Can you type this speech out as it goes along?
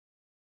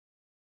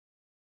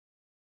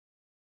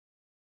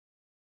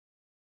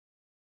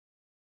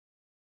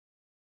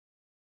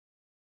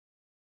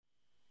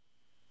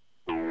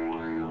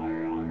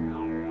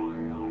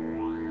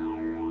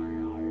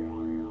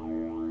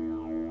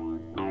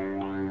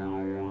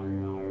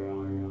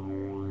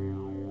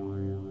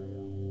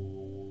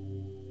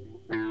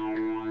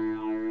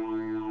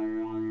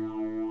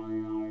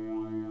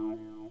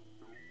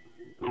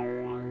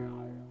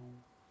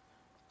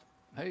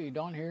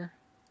Don here.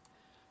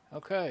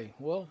 Okay,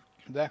 well,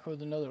 back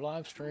with another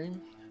live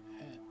stream,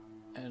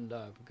 and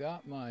I've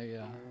got my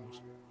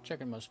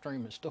checking my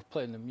stream. It's still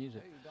playing the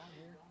music.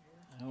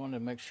 I wanted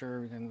to make sure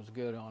everything was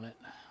good on it.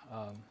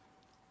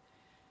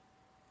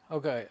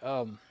 Okay,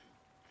 I've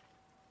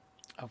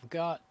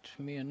got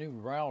me a new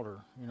router.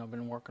 You know, I've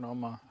been working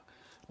on my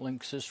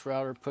Linksys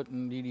router,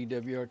 putting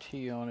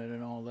DDWRT on it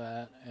and all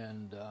that,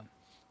 and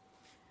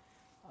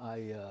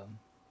I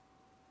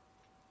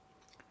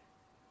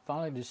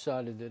finally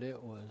decided that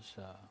it was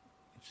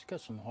it's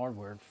got some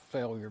hardware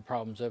failure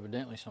problems,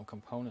 evidently some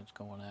components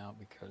going out,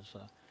 because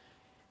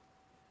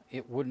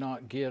it would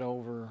not get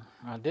over.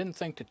 I didn't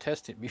think to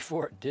test it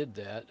before it did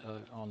that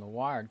on the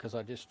wired, because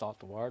I just thought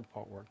the wired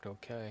part worked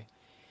okay,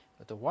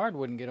 but the wired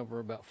wouldn't get over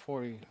about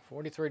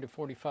 43 to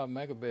 45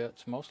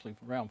 megabits, mostly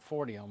around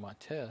 40 on my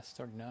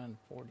test.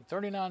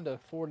 39 to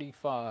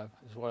 45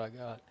 is what I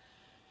got,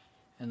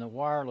 and the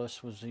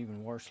wireless was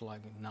even worse,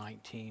 like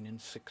 19 and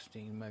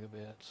 16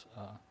 megabits.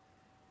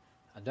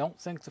 I don't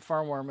think the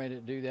firmware made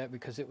it do that,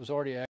 because it was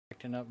already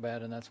acting up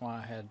bad, and that's why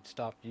I had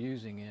stopped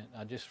using it.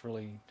 I just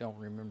really don't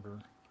remember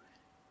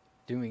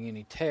doing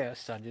any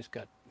tests. I just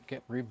kept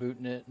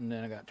rebooting it, and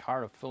then I got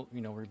tired of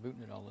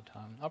rebooting it all the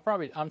time.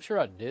 I'm sure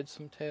I did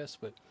some tests,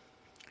 but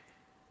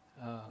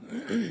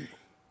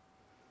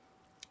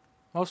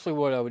mostly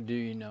what I would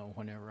do,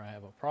 whenever I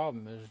have a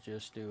problem, is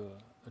just do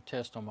a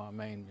test on my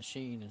main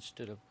machine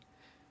instead of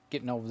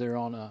getting over there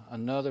on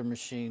another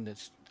machine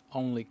that's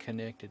only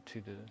connected to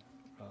the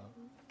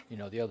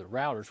the other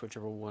routers,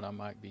 whichever one I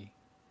might be,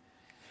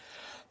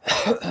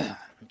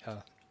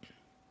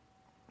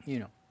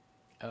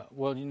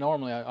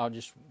 normally I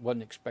just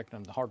wasn't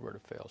expecting the hardware to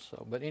fail.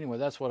 So, but anyway,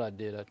 that's what I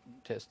did. I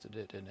tested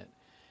it, and it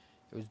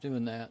was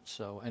doing that.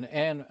 So,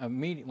 and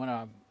immediately when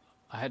I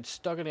had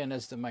stuck it in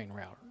as the main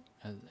router,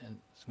 and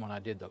when I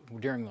did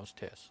during those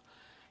tests,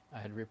 I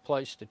had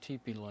replaced the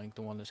TP-Link,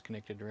 the one that's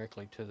connected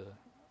directly to the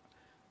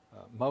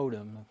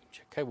modem,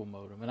 cable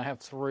modem, and I have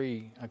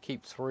three. I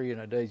keep three in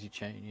a daisy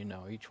chain,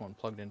 each one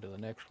plugged into the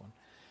next one.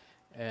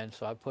 And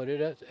so I put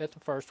it at the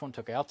first one,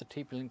 took out the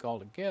TP-Link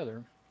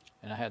altogether,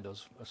 and I had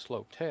those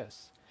slow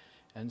tests.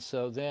 And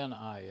so then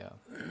I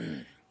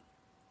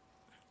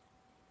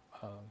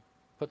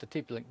put the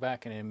TP-Link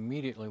back, and it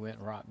immediately went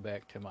right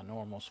back to my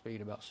normal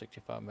speed, about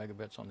 65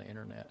 megabits on the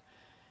internet.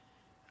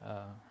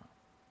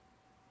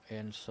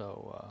 And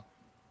so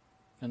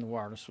and the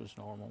wireless was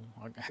normal.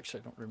 I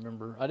actually don't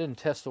remember. I didn't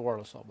test the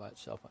wireless all by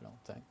itself, I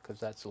don't think, because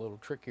that's a little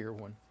trickier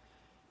when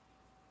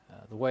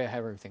the way I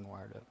have everything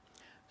wired up.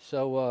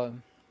 So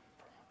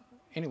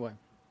anyway,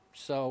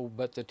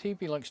 but the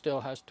TP-Link still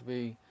has to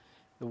be,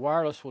 the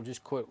wireless will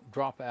just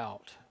drop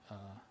out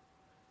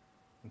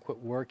and quit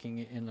working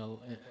in the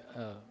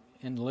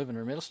living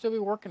room. It'll still be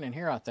working in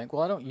here, I think.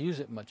 Well, I don't use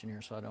it much in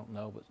here, so I don't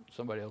know, but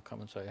somebody will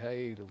come and say,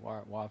 hey, the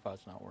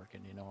Wi-Fi's not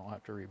working, I'll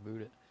have to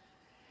reboot it.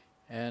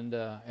 And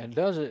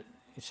it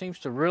seems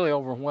to really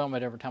overwhelm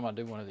it every time I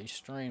do one of these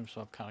streams,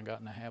 so I've kind of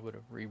gotten the habit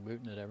of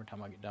rebooting it every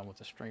time I get done with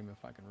the stream,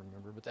 if I can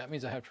remember. But that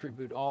means I have to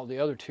reboot all the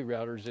other two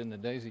routers in the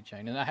daisy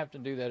chain, and I have to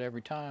do that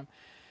every time,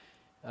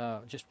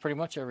 just pretty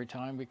much every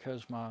time,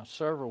 because my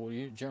server will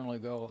generally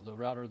go, the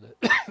router that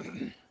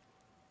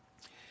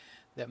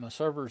that my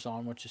server's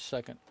on, which is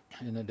second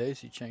in the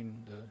daisy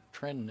chain, the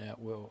trend net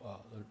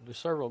will, the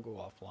server will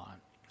go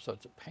offline. So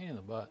it's a pain in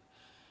the butt.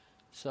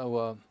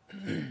 So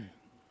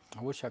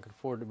I wish I could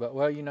afford it, but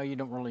well, you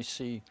don't really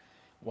see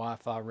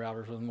Wi-Fi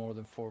routers with more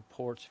than 4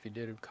 ports. If you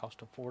did, it would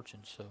cost a fortune.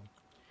 So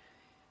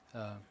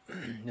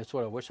that's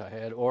what I wish I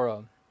had, or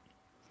a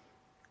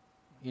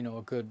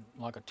good,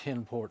 like a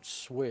 10-port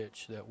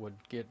switch that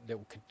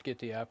could get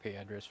the IP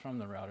address from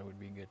the router would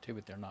be good too.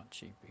 But they're not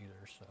cheap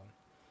either. So,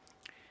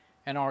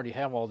 and I already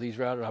have all these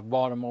routers. I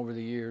bought them over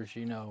the years.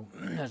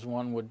 As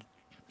one would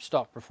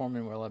stop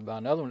performing well, I'd buy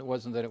another one. It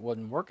wasn't that it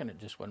wasn't working; it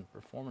just wasn't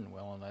performing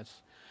well, and that's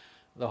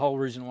the whole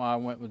reason why I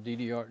went with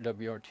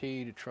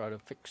DDR-WRT, to try to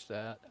fix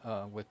that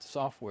with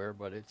software.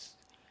 But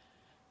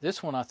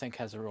this one I think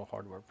has a real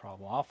hardware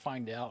problem. I'll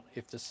find out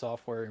if the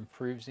software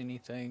improves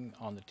anything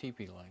on the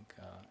TP-Link.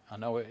 I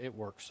know it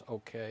works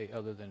okay,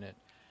 other than it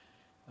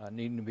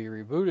needing to be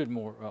rebooted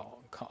more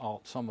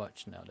so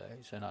much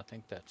nowadays. And I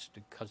think that's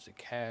because the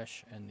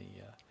cache and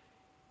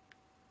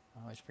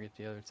I always forget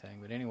the other thing.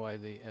 But anyway,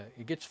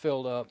 it gets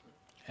filled up,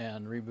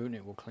 and rebooting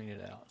it will clean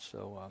it out.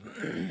 So.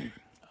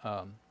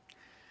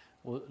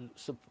 Well,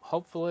 so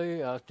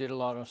hopefully I did a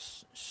lot of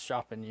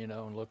shopping,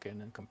 and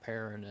looking and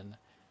comparing, and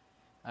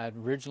I had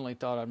originally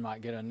thought I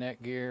might get a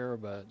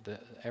Netgear, but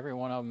every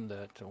one of them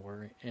that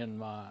were in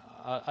my,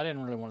 I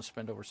didn't really want to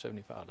spend over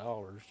 $75,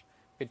 $50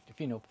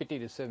 to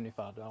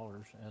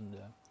 $75, and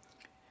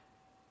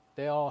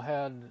they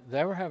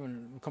were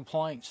having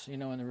complaints, in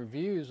the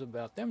reviews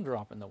about them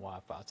dropping the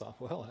Wi-Fi. I thought,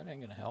 well, that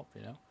ain't going to help,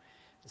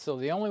 So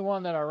the only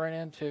one that I ran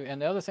into, and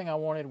the other thing I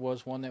wanted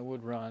was one that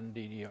would run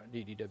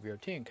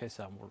DDWRT in case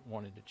I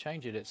wanted to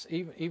change it. It's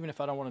even if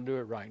I don't want to do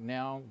it right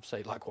now,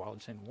 say like while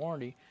it's in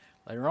warranty,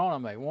 later on I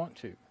may want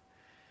to.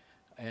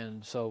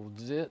 And so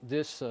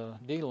this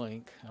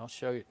D-Link, I'll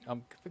show you.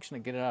 I'm fixing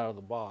to get it out of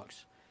the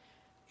box.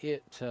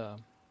 It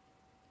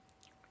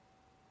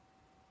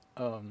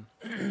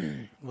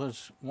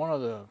was one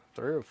of the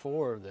 3 or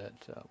 4 that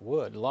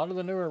would. A lot of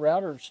the newer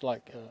routers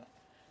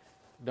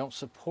don't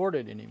support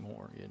it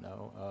anymore, you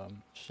know.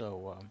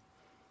 So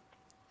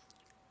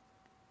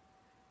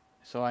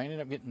I ended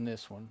up getting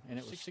this one, and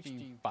it was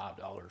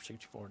 $65,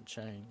 64 and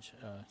change.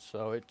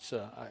 So it's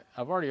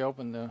I've already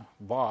opened the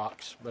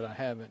box, but I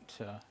haven't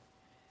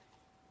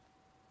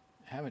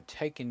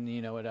taken,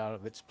 you know, it out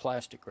of its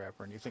plastic wrap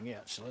or anything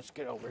yet. So let's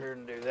get over here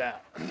and do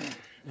that.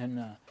 And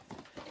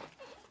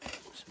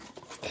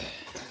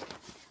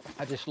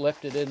I just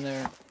left it in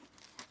there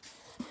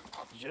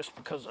just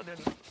because I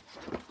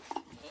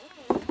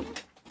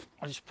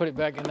just put it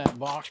back in that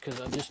box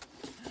because I just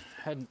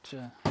hadn't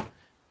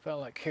felt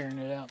like carrying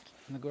it out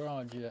in the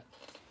garage yet.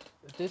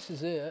 But this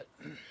is it,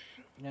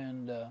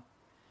 and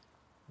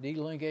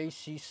D-Link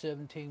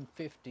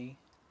AC1750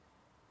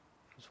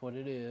 is what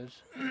it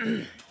is.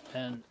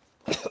 And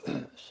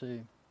let's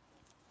see,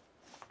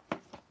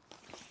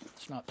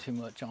 it's not too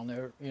much on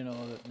there, you know,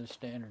 the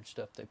standard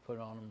stuff they put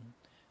on them,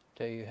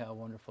 tell you how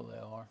wonderful they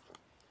are.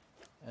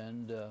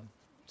 And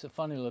it's a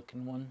funny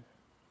looking one.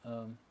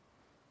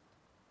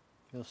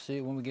 You'll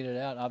see when we get it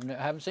out. I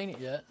haven't seen it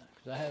yet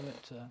because I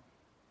haven't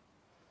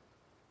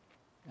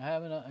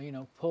you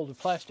know, pulled the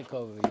plastic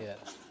over it yet.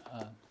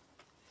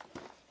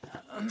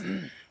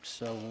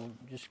 So we'll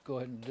just go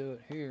ahead and do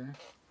it here.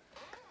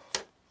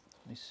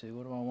 Let me see,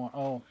 what do I want?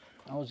 Oh,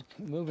 I was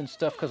moving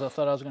stuff because I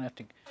thought I was going to have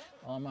to,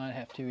 well, I might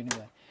have to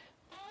anyway.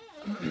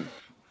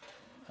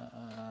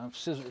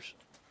 Scissors.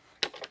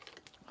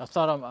 I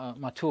thought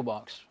my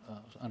toolbox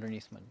was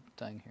underneath my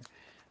thing here,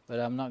 but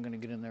I'm not going to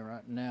get in there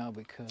right now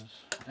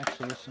because,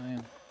 actually, yes I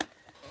am.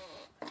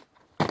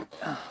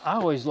 I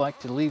always like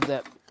to leave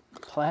that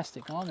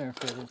plastic on there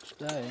for it'll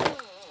stay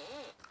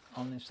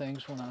on these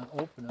things when I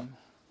open them.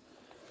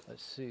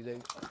 Let's see,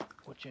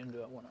 which end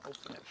do I want to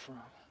open it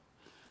from?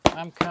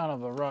 I'm kind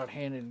of a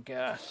right-handed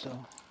guy,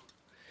 so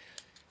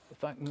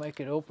if I can make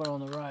it open on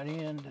the right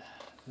end,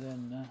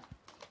 then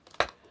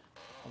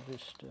I'll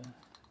just do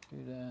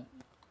that.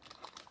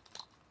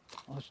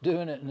 I was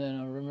doing it, and then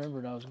I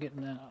remembered I was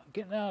getting out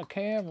of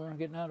camera,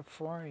 getting out of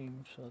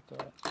frame, so I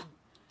thought,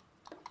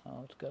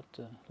 oh, it's got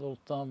the little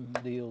thumb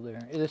deal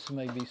there. This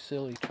may be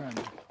silly trying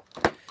to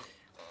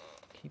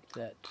keep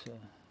that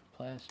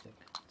plastic.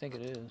 I think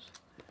it is.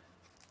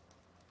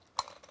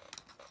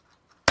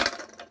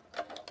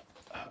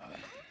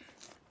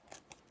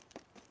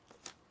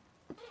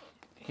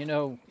 You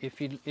know,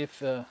 if you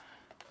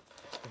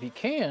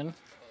can,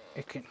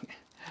 it can.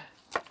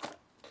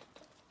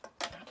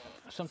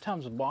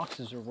 Sometimes the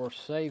boxes are worth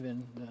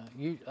saving.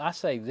 I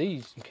save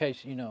these in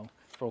case, you know,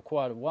 for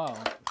quite a while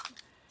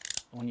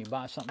when you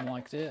buy something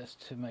like this,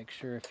 to make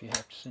sure if you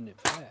have to send it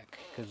back,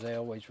 because they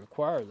always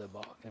require the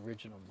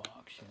original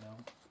box, you know.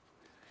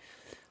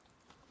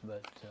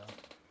 But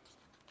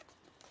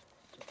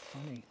it's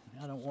funny.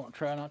 I don't want to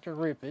try not to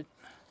rip it.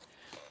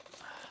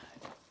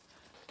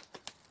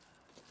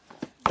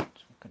 It's a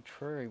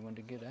contrary one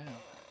to get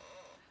out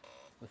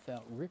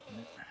without ripping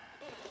it.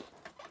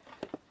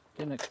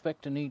 Didn't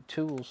expect to need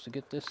tools to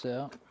get this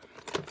out,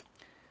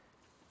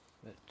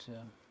 but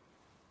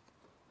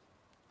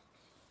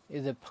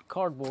the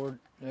cardboard,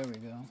 there we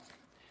go.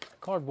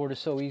 Cardboard is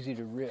so easy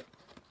to rip.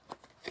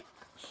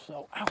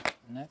 So, ow,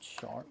 and that's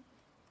sharp.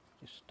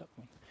 Just stuck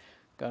me.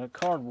 Got a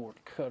cardboard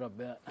cut, I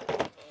bet.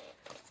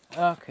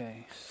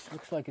 Okay,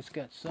 looks like it's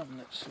got something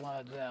that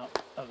slides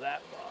out of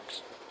that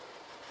box.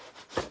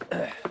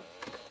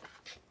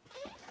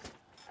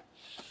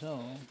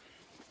 So,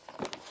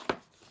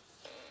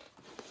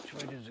 which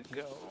way does it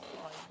go?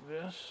 Like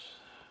this.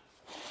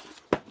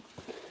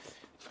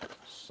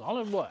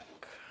 Solid black.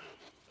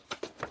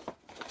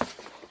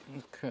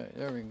 Okay,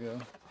 there we go.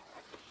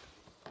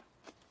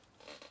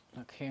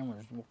 My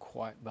camera's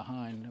quite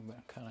behind, but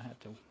I kind of have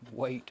to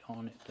wait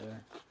on it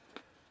there.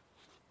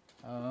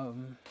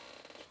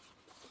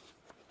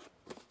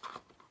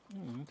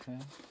 Okay,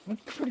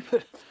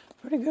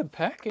 pretty good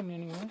packing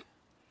anyway.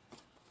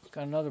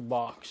 Got another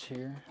box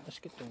here. Let's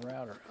get the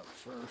router up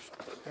first.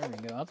 There we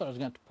go. I thought I was going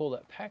to have to pull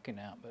that packing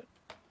out, but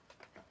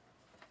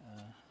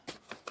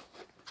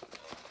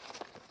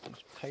get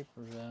these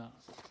papers out.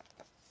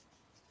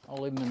 I'll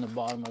leave them in the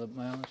bottom of the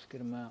mail. Let's get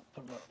them out.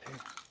 Put them up here.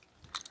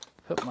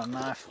 Put my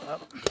knife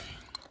up.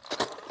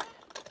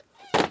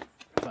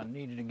 If I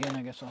need it again,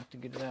 I guess I'll have to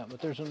get it out.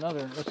 But there's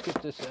another. Let's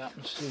get this out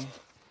and see.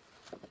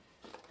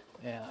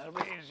 Yeah, that'll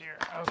be easier.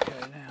 Okay,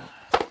 now.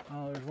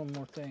 Oh, there's one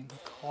more thing. A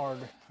card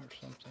or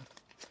something.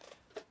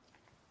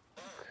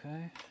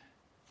 Okay.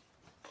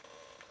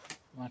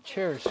 My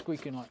chair is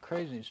squeaking like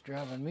crazy. It's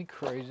driving me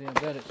crazy. I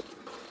bet it's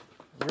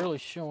really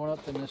showing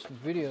up in this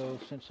video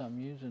since I'm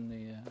using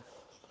the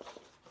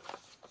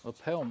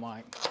lapel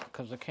mic,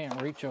 because I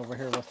can't reach over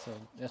here with the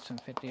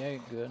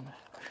SM58 good.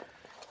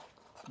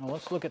 Well,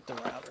 let's look at the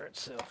router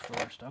itself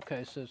first.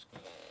 Okay, so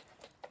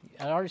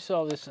I already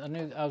saw this. I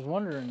was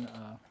wondering,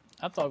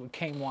 I thought it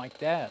came like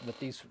that, but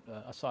these,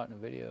 I saw it in a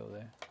video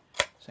there.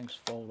 These things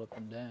fold up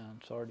and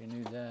down, so I already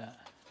knew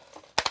that.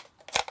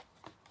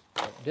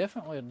 But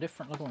definitely a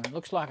different looking one. It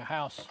looks like a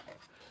house.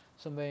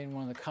 Somebody in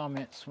one of the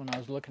comments when I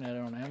was looking at it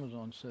on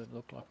Amazon said it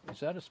looked like, is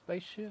that a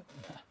spaceship?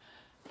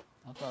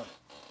 I thought,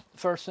 the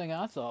first thing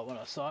I thought when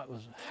I saw it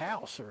was a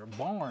house or a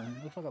barn.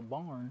 It looks like a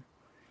barn.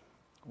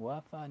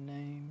 Wi-Fi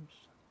names.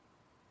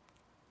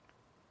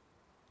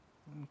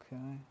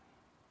 Okay.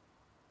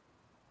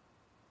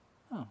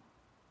 Oh.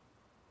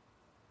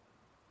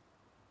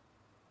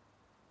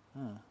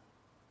 Huh.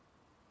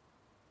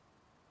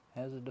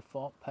 Has a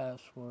default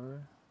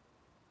password.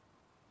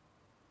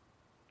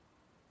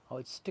 Oh,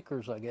 it's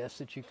stickers, I guess,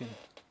 that you can...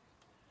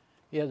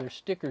 Yeah, there's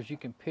stickers you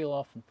can peel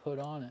off and put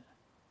on it,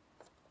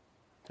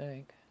 I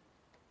think.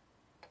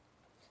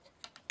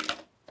 I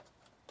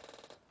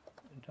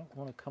don't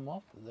want to come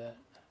off of that.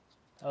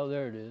 Oh,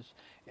 there it is.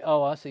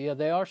 Oh, I see. Yeah,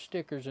 they are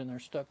stickers and they're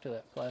stuck to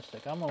that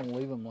plastic. I'm going to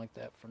leave them like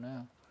that for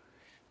now.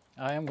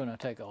 I am going to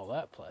take all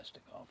that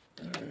plastic off.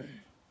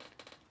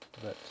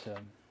 But,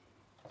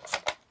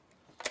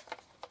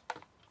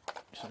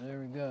 so there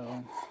we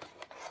go.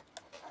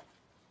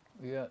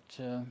 We got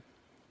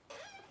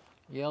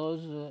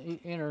yellow's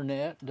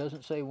internet.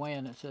 Doesn't say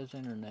WAN, it says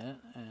internet.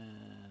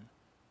 And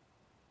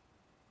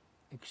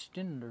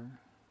extender.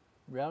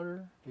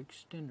 Router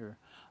extender.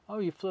 Oh,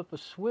 you flip a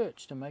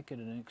switch to make it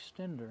an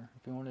extender.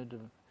 If you wanted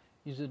to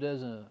use it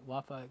as a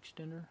Wi-Fi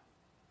extender,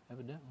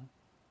 evidently.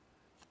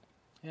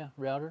 Yeah,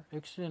 router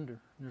extender.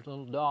 There's a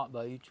little dot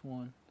by each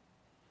one.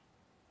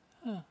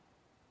 Huh.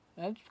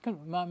 That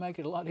might make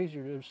it a lot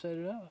easier to set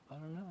it up. I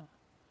don't know.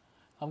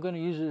 I'm going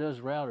to use it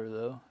as router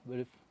though. But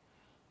if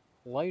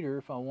later,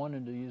 if I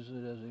wanted to use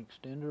it as an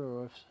extender,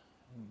 or if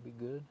it would be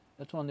good.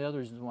 That's one of the other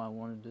reasons why I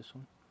wanted this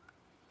one.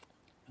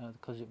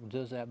 Because it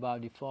does that by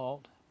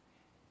default.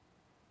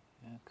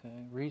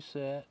 Okay,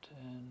 reset,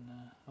 and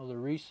oh, the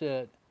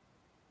reset.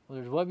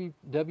 Well, there's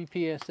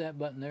WPS. That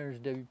button there is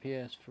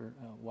WPS for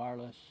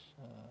wireless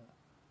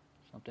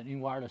something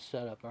in wireless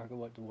setup. I forget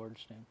what the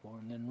words stand for.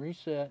 And then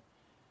reset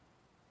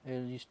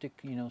is you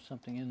stick, you know,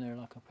 something in there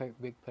like a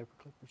big paper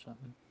clip or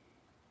something.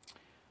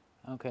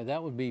 Okay,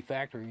 that would be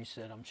factory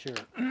reset, I'm sure.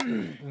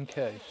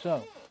 Okay,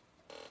 so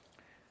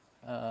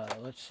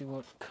let's see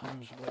what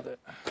comes with it.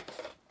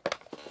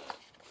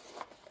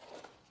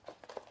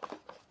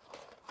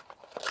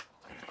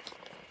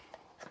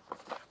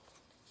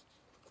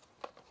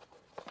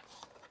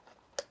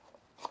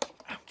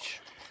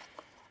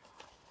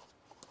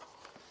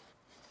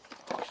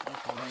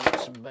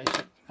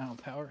 Basic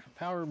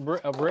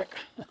a brick,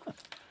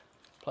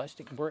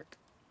 plastic brick,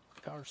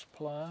 power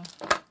supply,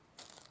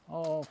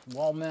 all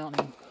wall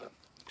mounting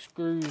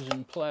screws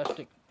and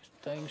plastic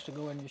things to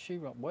go in your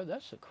sheetrock. Boy,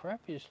 that's the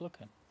crappiest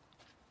looking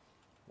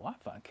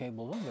Wi-Fi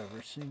cable I've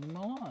ever seen in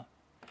my life.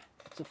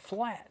 It's a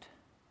flat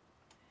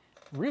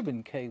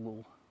ribbon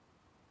cable.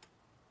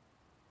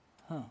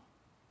 Huh.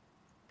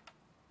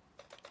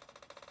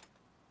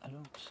 I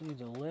don't see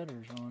the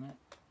letters on it.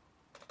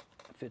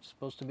 If it's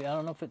supposed to be, I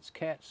don't know if it's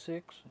Cat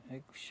 6.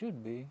 It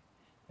should be.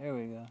 There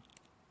we go.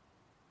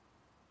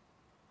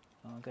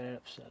 Oh, I got it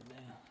upside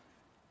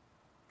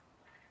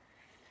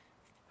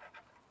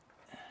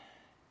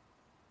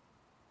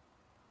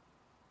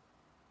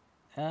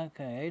down.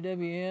 Okay,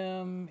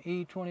 AWM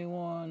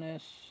E21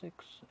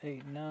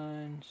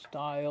 S689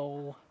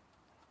 style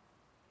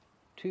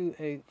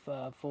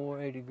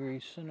 2854 80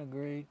 degrees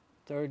centigrade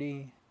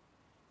 30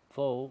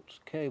 volts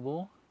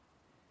cable.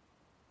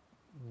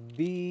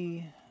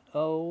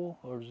 BO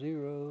or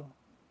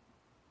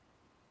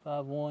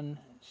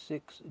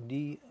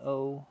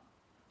 0516DO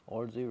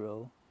or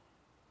 081J.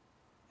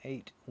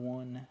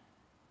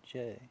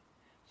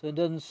 So it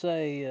doesn't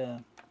say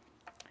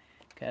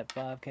Cat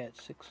 5, Cat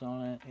 6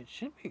 on it. It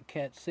should be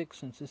Cat 6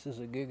 since this is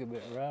a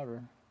gigabit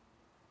router,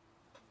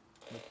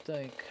 I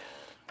think.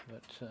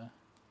 But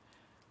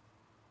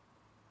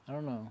I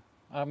don't know.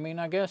 I mean,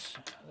 I guess,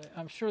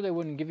 I'm sure they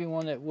wouldn't give you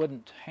one that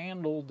wouldn't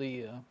handle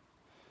the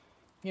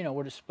you know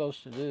what it's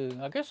supposed to do.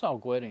 I guess I'll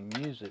go ahead and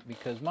use it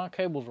because my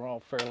cables are all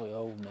fairly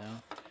old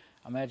now.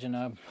 I imagine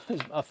I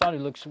think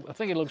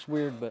it looks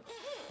weird, but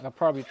I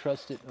probably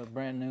trust it, a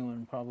brand new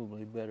one,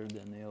 probably better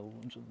than the old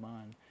ones of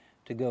mine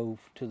to go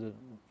to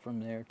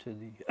from there to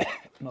the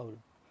motor.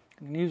 I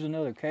can use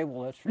another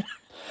cable, that's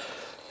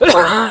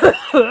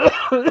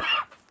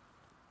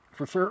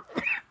for sure.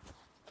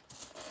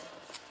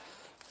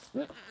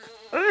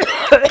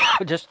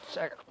 Just a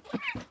second.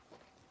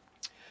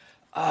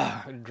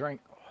 A drink.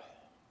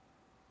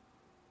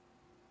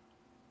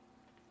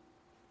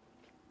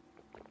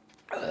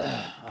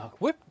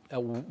 I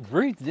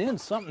breathed in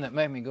something that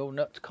made me go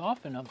nuts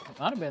coughing.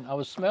 I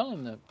was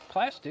smelling the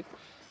plastic.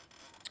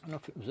 I don't know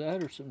if it was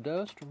that or some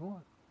dust or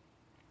what.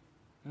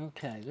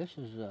 Okay, this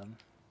is trying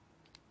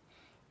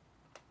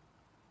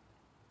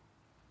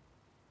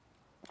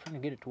to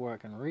get it to where I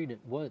can read it.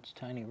 Well, it's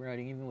tiny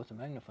writing even with a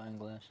magnifying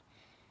glass.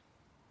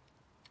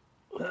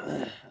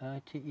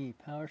 ITE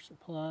power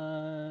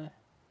supply.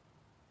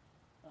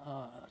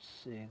 Let's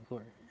see.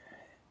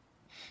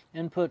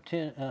 Input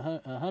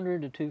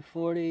 100 to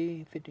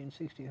 240, 50 and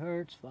 60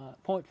 hertz,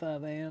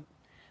 0.5 amp.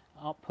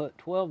 Output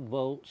 12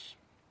 volts,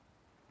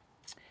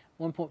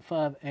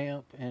 1.5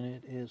 amp, and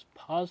it is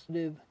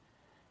positive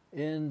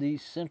in the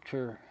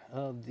center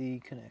of the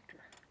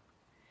connector,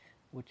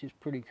 which is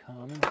pretty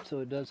common. So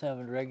it does have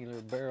a regular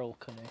barrel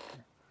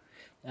connector.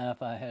 Now,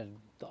 if I had,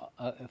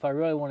 if I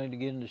really wanted to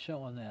get into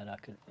showing that, I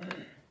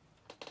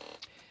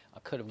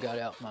could have got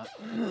out my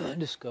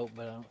endoscope,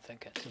 but I don't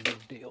think that's a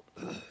big deal.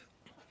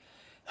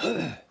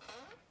 Okay,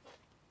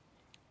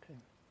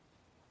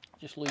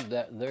 just leave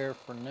that there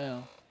for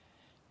now.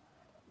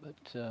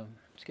 But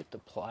let's get the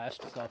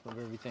plastic off of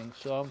everything.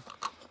 So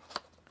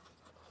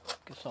I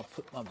guess I'll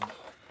put my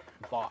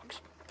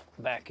box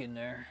back in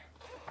there.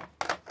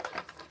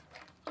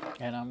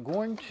 And I'm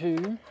going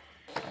to,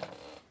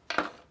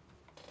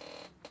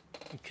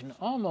 you can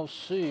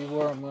almost see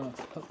where I'm going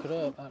to hook it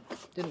up. I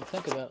didn't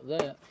think about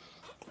that.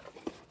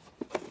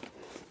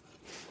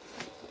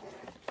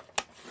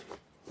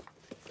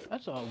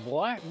 That's a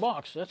black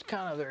box. That's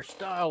kind of their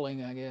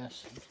styling, I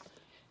guess.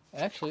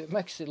 Actually, it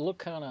makes it look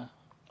kind of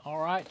all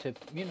right to,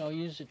 you know,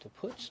 use it to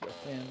put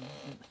stuff in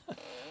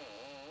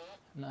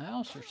the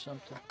house or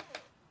something.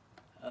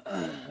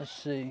 Let's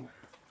see.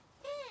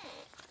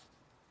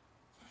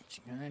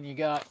 And you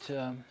got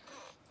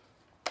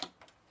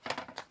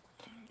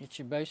get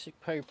your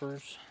basic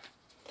papers.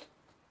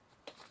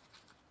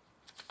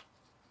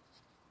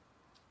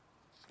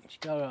 It's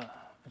got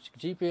it's a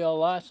GPL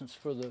license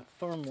for the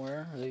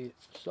firmware, the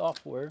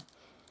software,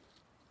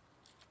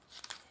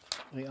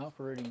 the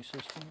operating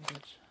system.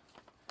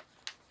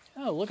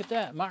 Oh, look at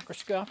that,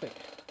 microscopic.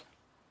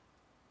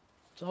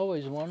 It's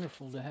always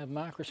wonderful to have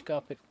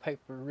microscopic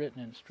paper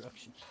written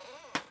instructions.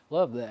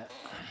 Love that.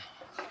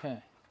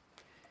 Okay.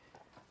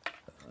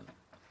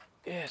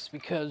 Yes,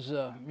 because,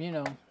 you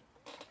know,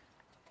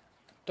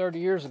 30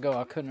 years ago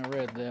I couldn't have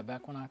read that,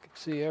 back when I could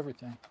see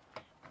everything.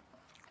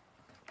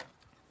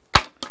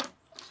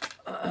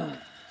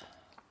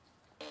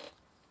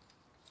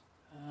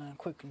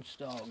 Quick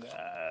install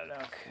guide,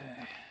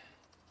 okay.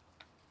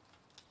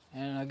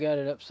 And I got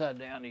it upside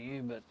down to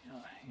you, but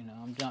you know,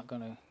 I'm not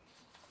going to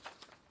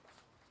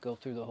go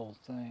through the whole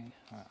thing.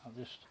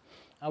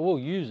 I will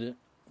use it,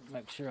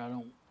 make sure I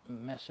don't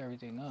mess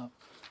everything up.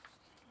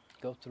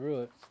 Go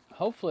through it.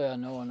 Hopefully I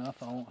know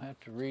enough I won't have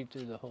to read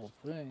through the whole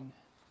thing.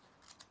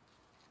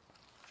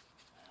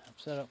 I've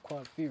set up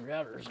quite a few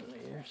routers in the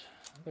years.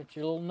 I got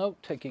your little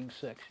note-taking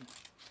section.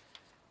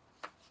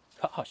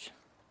 Gosh,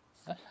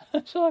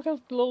 that's like a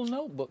little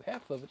notebook.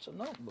 Half of it's a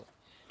notebook.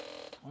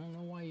 I don't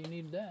know why you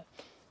need that.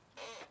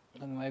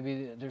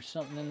 Maybe there's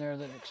something in there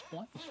that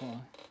explains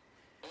why.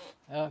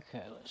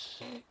 Okay, let's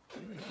see.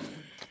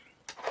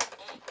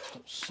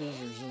 Put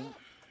scissors in it.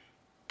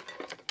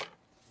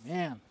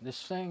 Man,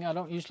 this thing, I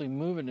don't usually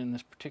move it in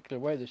this particular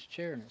way, this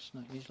chair, and it's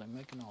not usually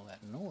making all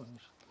that noise.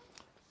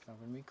 It's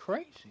driving me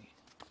crazy.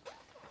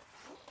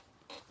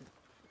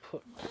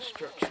 Put my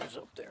instructions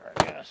up there,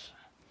 I guess.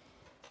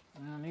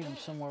 And I need them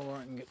somewhere where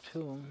I can get to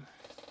them.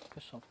 I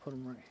guess I'll put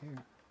them right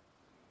here.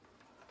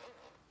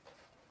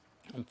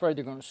 I'm afraid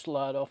they're going to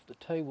slide off the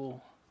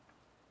table.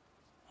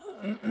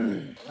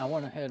 I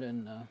went ahead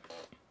and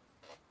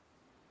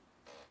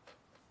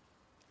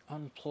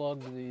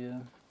unplugged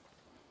the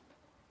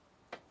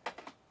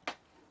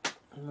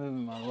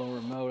moving my little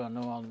remote. I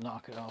know I'll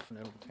knock it off and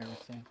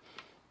everything.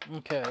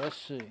 Okay, let's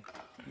see.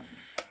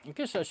 I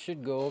guess I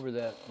should go over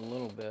that a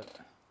little bit.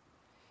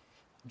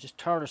 I'm just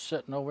tired of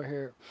sitting over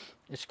here.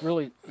 It's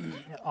really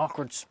an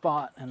awkward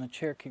spot and the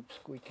chair keeps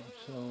squeaking.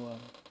 So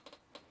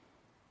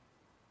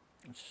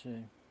let's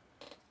see.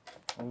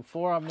 Well,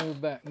 before I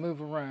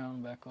move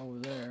around back over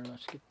there,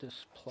 let's get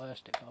this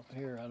plastic off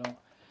here. I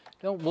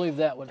don't believe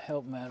that would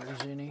help matters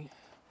any.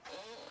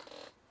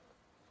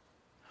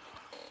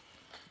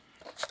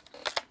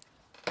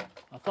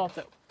 I thought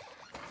that.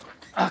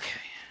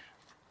 Okay.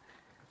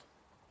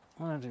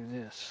 I'm gonna do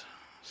this.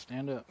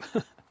 Stand up.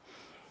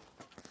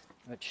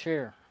 That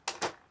chair.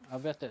 I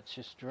bet that's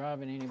just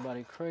driving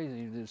anybody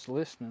crazy that's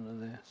listening to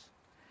this.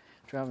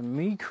 Driving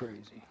me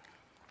crazy.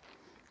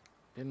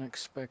 Didn't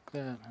expect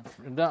that.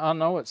 I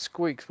know it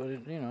squeaks, but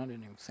it, you know, I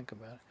didn't even think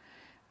about it.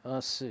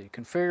 Let's see.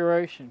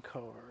 Configuration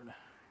card.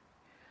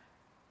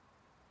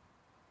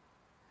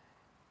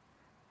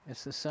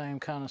 It's the same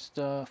kind of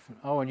stuff.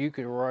 Oh, and you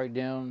could write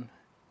down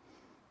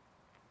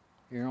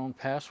your own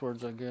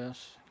passwords, I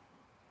guess.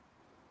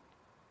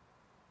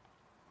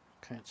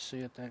 Can't see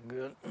it that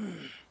good.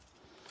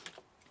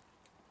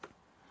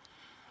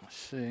 Let's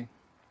see.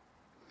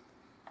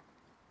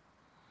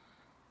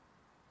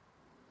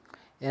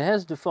 It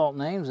has default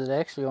names that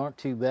actually aren't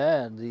too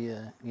bad.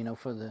 The you know,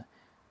 for the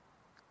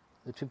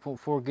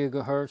 2.4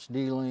 gigahertz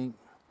D-Link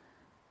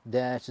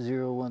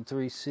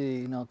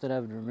 -013C. Not that I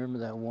would remember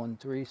that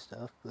 13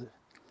 stuff, but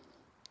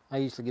I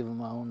used to give them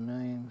my own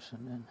names.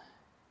 And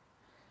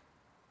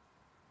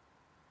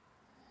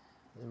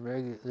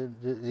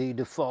then the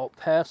default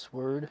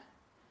password.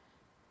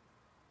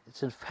 It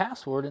says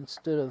password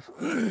instead of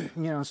you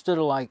know, instead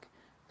of like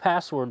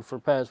password for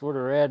password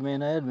or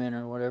admin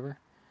or whatever.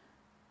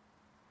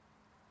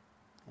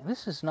 And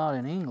this is not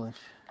in English.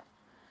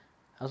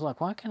 I was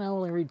like, why can't I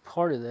only read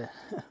part of that?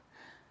 Okay,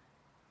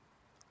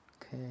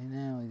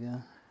 now we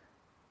go.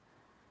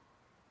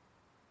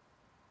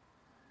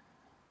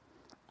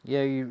 Yeah,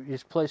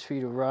 it's a place for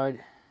you to write.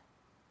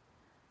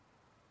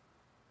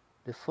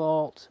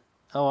 Default.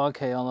 Oh,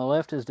 okay, on the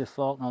left is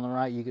default, and on the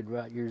right you could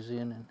write yours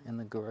in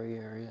the gray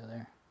area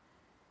there.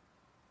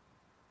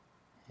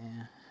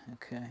 Yeah,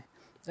 okay.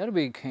 That'll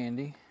be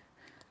handy.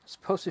 I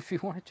suppose if you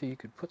wanted to, you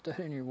could put that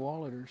in your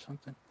wallet or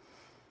something.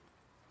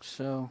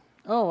 So,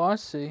 oh, I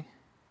see.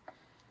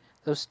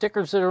 Those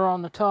stickers that are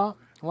on the top,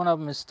 one of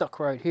them is stuck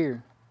right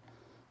here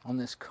on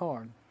this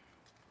card.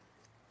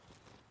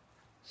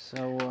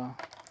 So,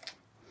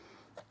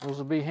 those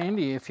will be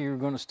handy if you're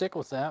going to stick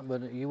with that,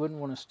 but you wouldn't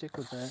want to stick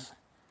with that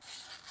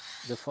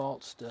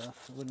default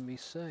stuff. It wouldn't be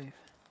safe.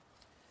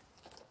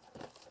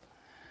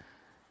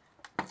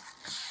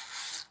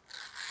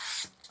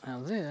 Now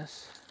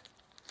this,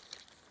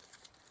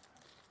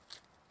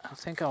 I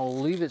think I'll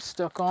leave it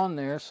stuck on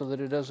there so that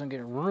it doesn't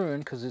get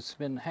ruined, because it's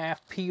been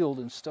half peeled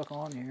and stuck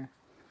on here.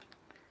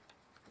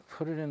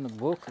 Put it in the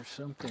book or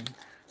something.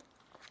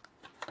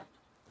 I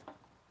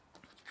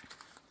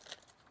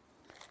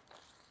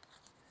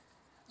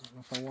don't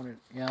know if I want it.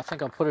 Yeah, I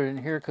think I'll put it in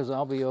here because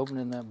I'll be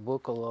opening that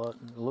book a lot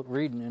and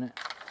reading in it.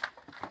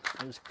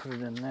 I'll just put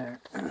it in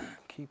there.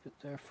 Keep it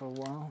there for a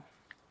while.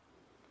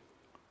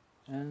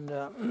 And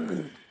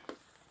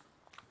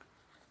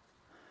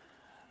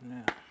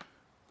now,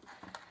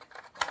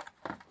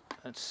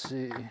 let's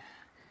see.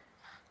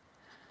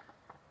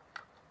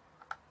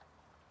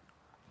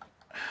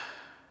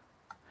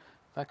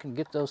 If I can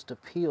get those to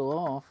peel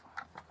off.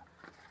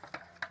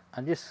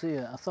 I just see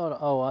it. I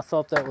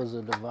thought that was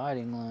a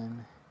dividing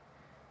line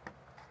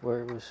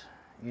where it was,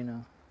 you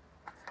know,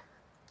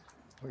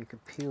 where you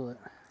could peel it.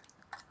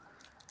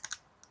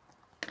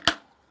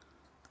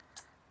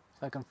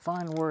 If I can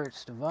find where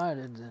it's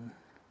divided, then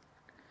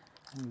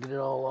I can get it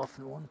all off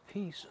in one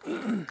piece.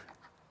 I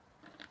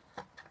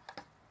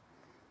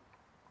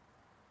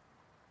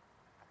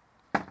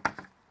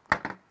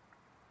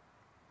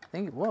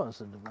think it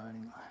was a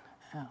dividing line.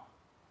 Ow.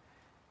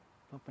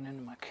 Bumping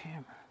into my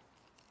camera.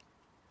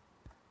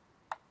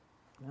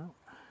 No.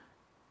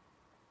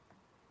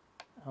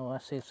 Oh, I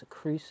see, it's a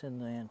crease in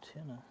the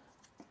antenna.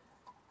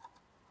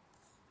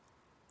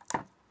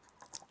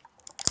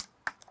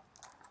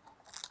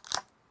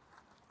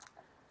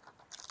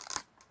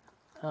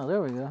 Oh,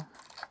 there we go.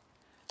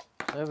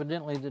 So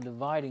evidently the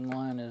dividing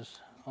line is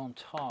on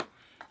top,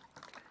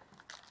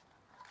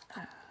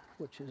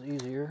 which is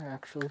easier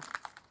actually.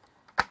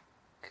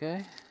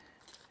 Okay.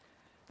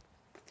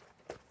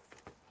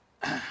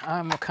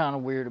 I'm kind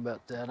of weird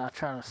about that. I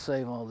try to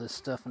save all this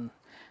stuff, and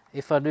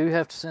if I do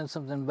have to send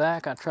something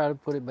back, I try to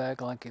put it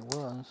back like it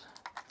was.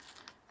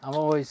 I'm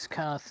always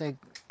kind of think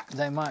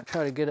they might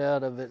try to get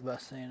out of it by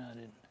saying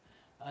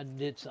I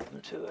did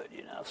something to it,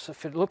 you know. So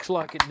if it looks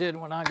like it did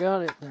when I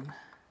got it, then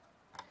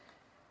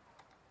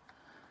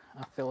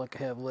I feel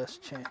like I have less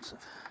chance of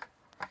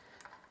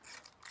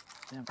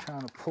them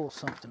trying to pull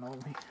something on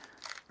me.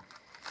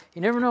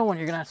 You never know when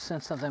you're gonna have to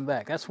send something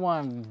back. That's why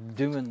I'm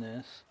doing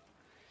this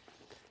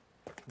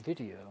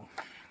video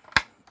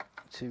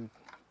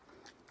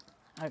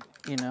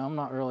you know, I'm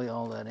not really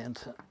all that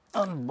into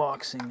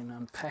unboxing and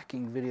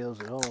unpacking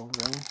videos at all,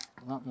 really.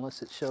 Not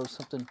unless it shows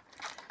something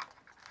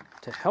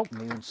to help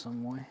me in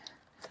some way.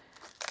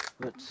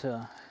 But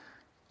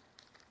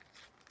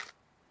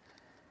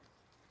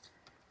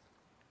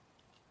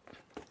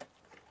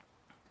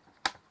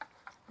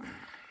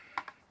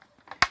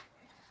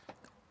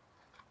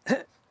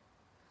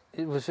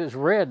if it's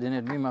red, then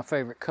it'd be my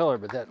favorite color,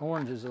 but that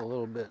orange is a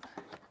little bit,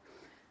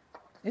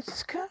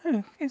 it's kind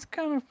of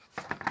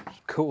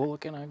cool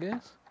looking, I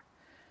guess.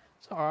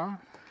 It's alright.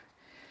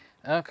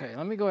 Okay,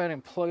 let me go ahead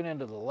and plug it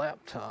into the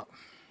laptop,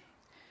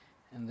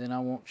 and then I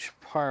won't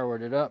power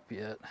it up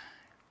yet. I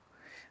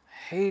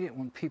hate it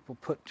when people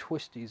put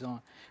twisties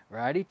on.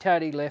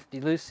 Righty-tighty,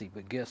 lefty-loosey,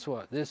 but guess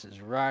what? This is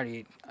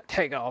righty,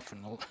 take off,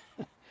 and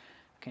I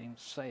can't even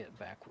say it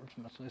backwards,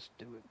 much less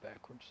do it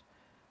backwards.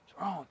 What's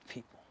wrong with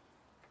people?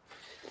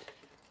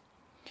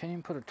 Can't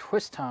even put a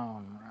twist tie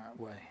on the right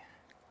way.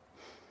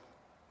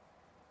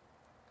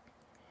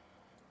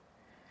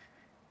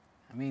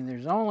 I mean,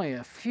 there's only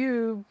a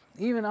few,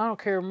 even I don't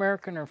care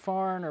American or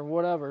foreign or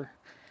whatever,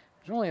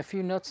 there's only a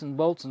few nuts and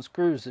bolts and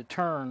screws that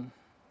turn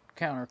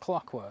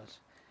counterclockwise.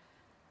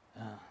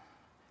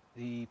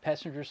 The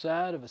passenger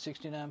side of a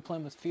 '69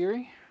 Plymouth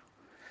Fury,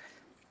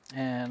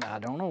 and I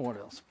don't know what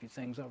else, a few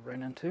things I've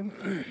ran into.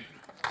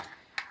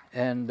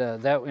 And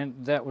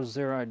that was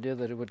their idea,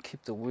 that it would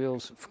keep the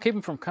wheels, keep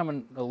them from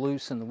coming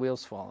loose and the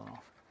wheels falling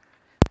off.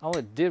 All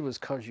it did was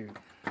cause you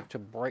to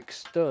break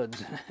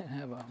studs and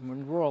have a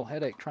royal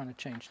headache trying to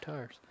change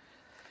tires,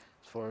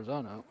 as far as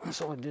I know.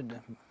 That's all it did to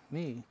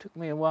me. It took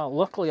me a while.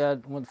 Luckily,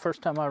 when the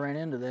first time I ran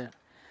into that,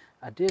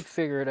 I did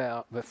figure it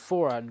out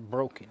before I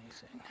broke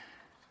anything.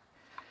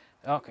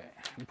 Okay,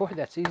 boy,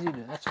 that's easy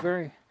to, that's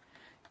very,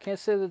 can't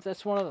say that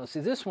that's one of those. See,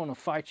 this one will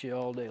fight you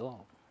all day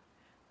long,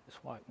 this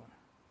white one.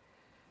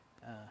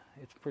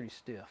 It's pretty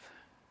stiff,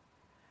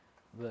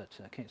 but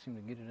I can't seem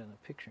to get it in the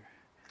picture.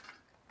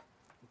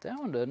 But that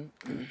one doesn't.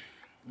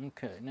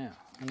 Okay, now,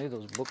 I knew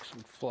those books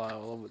would fly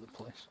all over the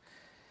place.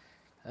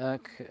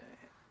 Okay.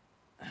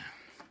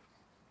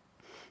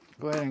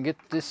 Go ahead and get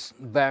this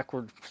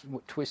backward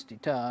twisty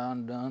tie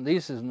undone.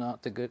 This is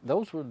not the good.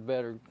 Those were the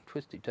better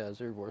twisty ties.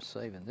 They're worth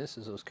saving. This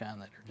is those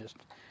kind that are just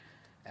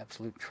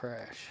absolute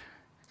trash.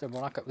 They're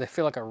like they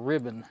feel like a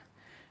ribbon.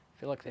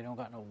 Feel like they don't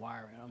got no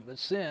wire in them. But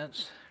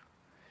since,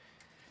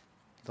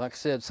 like I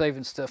said,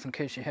 saving stuff in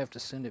case you have to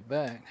send it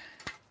back.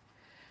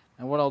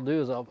 And what I'll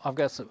do is I've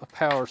got a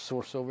power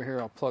source over here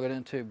I'll plug it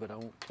into, but I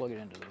won't plug it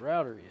into the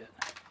router yet.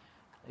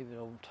 Leave it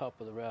on top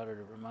of the router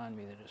to remind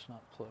me that it's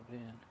not plugged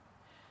in.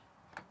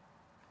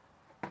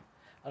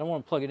 I don't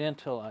want to plug it in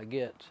until I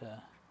get,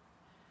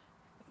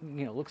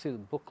 you know, look through the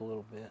book a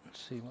little bit and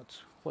see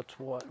what they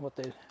want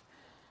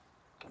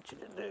you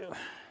to do.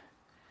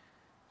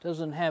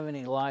 Doesn't have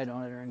any light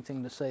on it or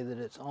anything to say that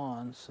it's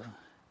on, so,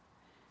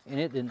 and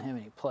it didn't have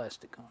any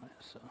plastic on it,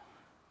 so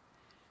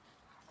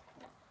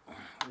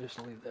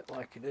just leave that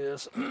like it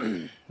is.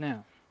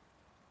 Now,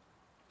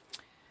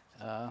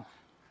 I'm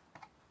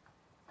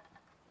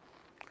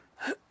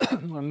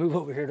going to move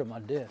over here to my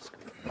desk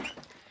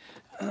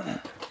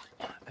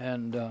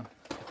and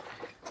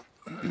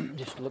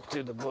just look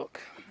through the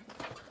book.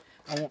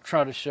 I won't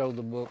try to show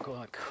the book. Well,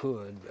 I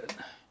could, but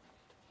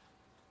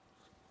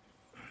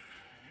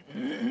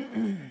let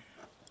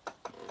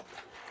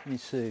me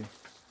see.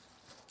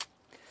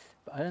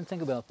 But I didn't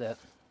think about that.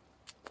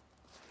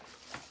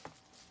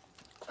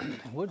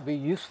 It would be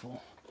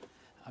useful.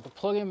 I could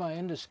plug in my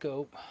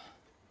endoscope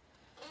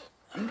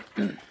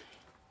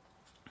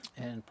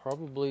and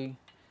probably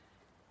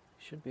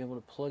should be able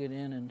to plug it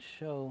in and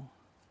show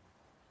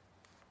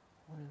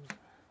what is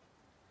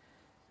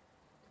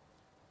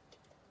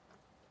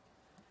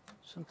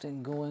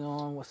something going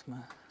on with my,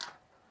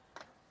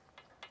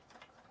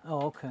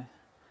 oh, okay.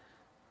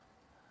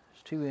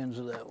 There's two ends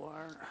of that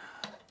wire.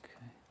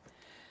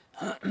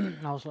 Okay.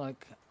 I was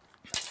like,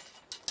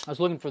 I was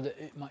looking for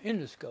my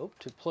endoscope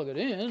to plug it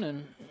in,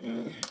 and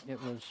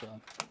it was,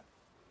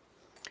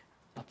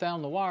 I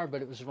found the wire,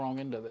 but it was the wrong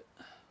end of it.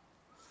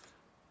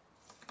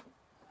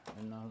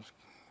 And I was,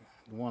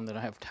 the one that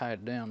I have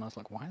tied down, I was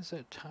like, why is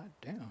that tied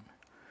down?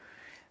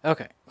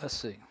 Okay, let's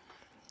see.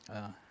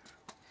 I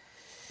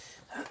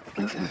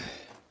can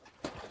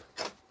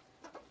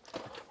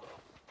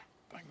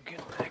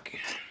get back in.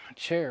 My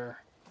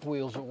chair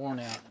wheels are worn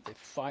out. They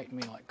fight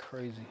me like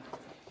crazy.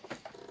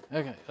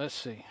 Okay, let's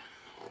see.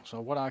 So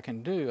what I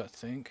can do, I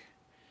think,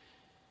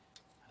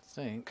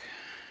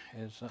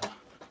 is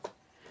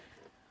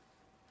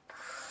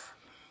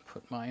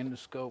put my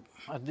endoscope.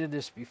 I did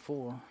this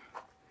before.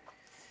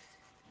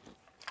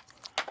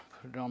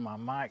 Put it on my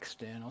mic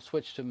stand. I'll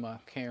switch to my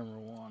camera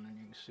one, and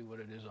you can see what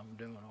it is I'm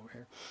doing over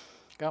here.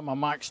 Got my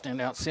mic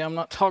stand out. See, I'm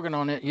not talking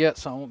on it yet,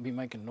 so I won't be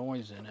making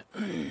noise in it.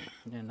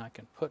 And I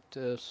can put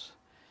this.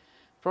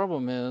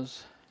 Problem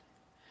is,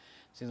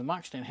 see, the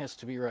mic stand has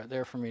to be right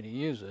there for me to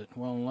use it.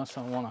 Well, unless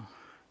I want to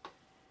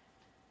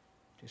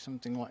do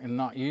something like and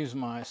not use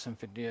my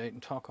SM58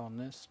 and talk on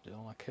this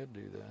still, I could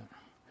do that.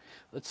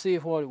 Let's see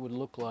what it would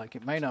look like.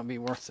 It may not be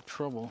worth the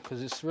trouble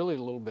because it's really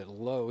a little bit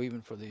low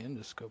even for the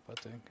endoscope, I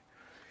think.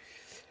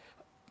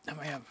 I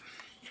may have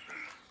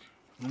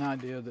an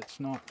idea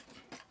that's not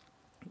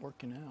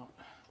working out.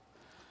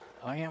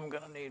 I am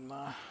going to need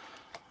my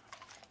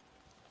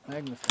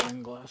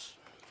magnifying glass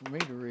for me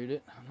to read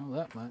it. I know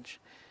that much.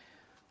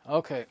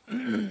 Okay,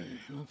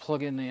 I'll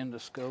plug in the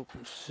endoscope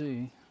and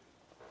see.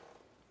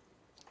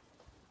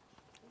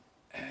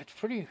 It's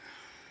pretty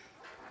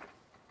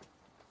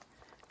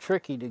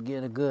tricky to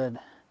get a good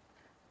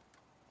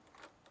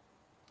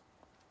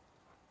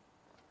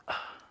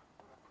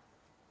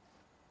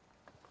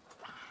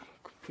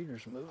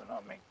computer's moving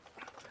on me.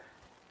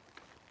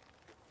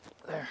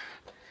 There.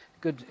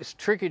 Good. It's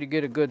tricky to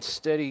get a good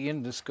steady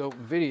endoscope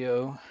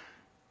video.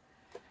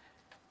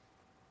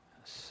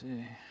 Let's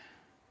see.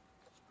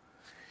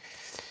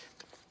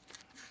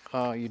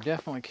 You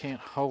definitely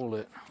can't hold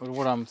it. But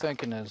what I'm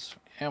thinking is,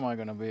 am I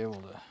going to be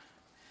able to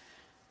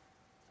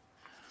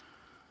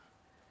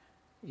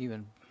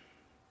even,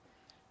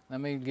 let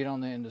me get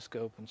on the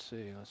endoscope and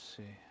see. Let's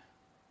see.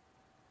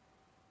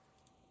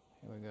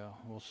 Here we go.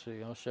 We'll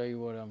see. I'll show you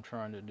what I'm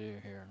trying to do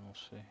here, and we'll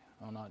see.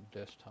 Oh, not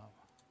desktop.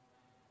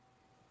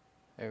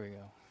 There we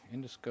go.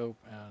 Endoscope,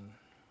 and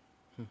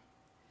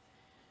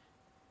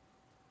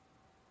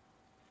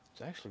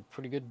it's actually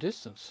pretty good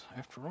distance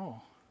after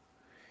all.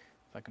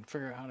 If I can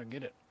figure out how to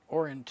get it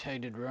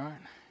orientated right.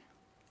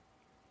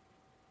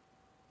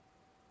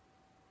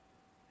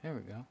 There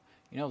we go.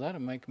 You know,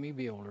 that'll make me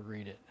be able to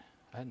read it.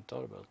 I hadn't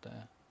thought about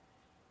that.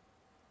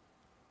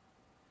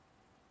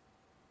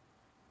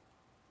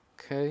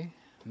 Okay,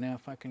 now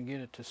if I can get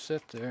it to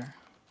sit there.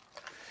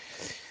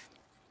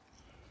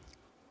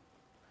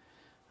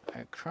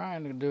 I'm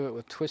trying to do it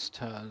with twist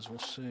ties, we'll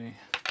see.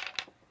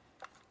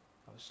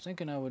 I was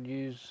thinking I would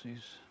use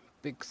these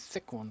big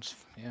thick ones,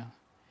 yeah.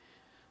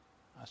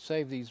 I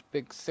saved these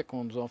big thick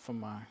ones off of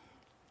my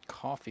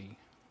coffee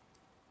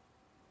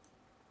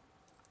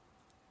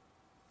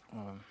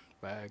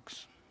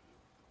bags.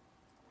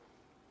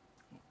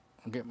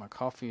 I'll get my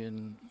coffee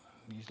in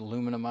these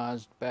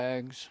aluminumized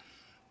bags.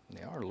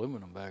 They are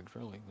aluminum bags,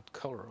 really, with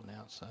color on the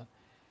outside.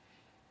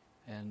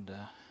 And,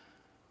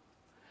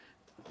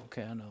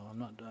 okay, I know, I'm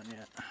not done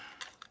yet.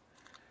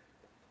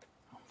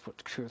 I'll put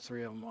 2 or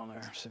 3 of them on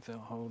there, see if they'll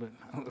hold it.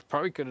 I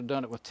probably could have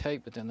done it with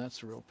tape, but then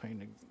that's a real pain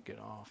to get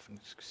off, and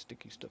it's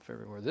sticky stuff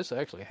everywhere. This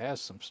actually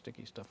has some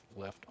sticky stuff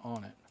left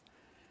on it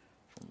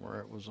from where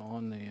it was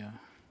on the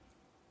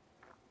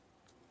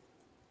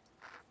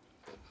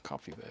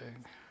coffee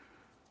bag.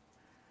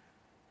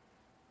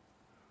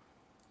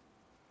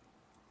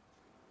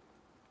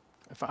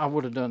 If I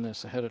would have done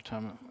this ahead of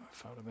time,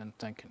 if I would have been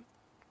thinking.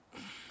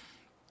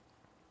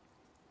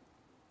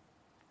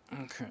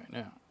 Okay,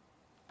 now.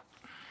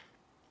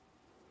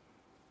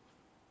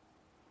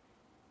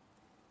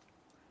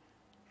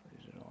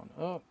 Freeze it on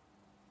up.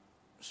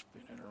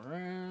 Spin it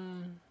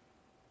around.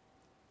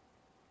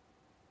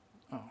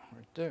 Oh,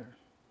 right there.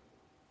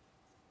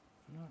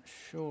 I'm not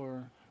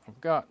sure.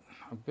 I've got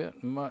a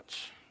bit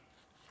much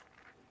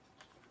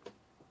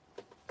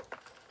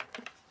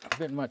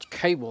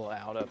cable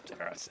out up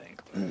there, I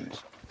think.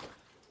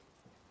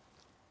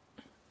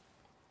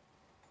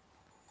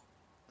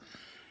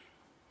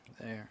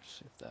 There,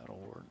 see if that'll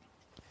work.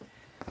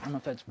 I don't know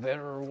if that's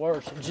better or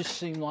worse. It just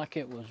seemed like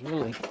it was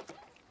really,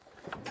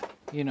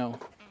 you know,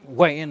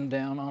 weighing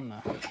down on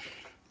the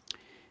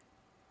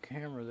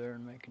camera there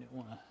and making it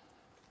want to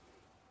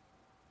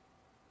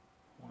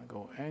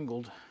go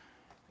angled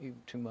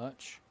even too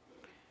much.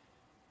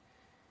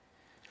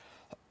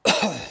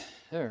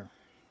 There.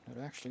 It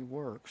actually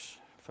works,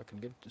 if I can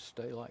get it to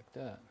stay like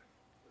that.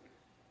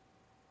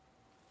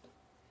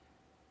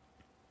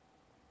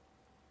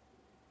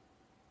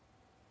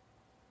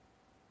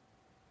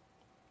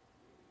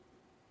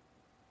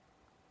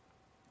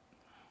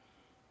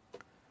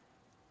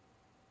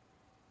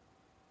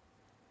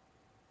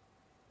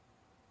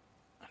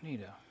 I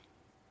need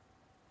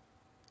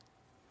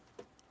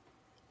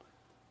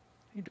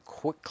a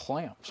quick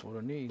clamps, what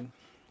I need.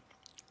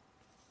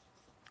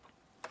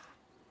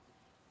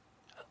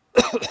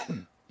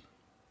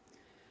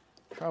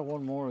 Try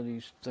one more of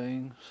these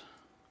things.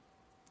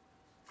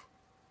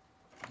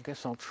 I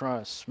guess I'll try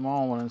a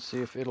small one and see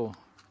if it'll,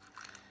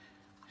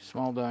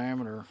 small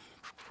diameter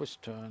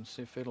twist tie, and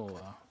see if it'll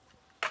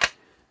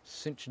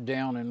cinch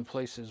down in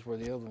places where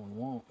the other one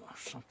won't or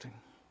something.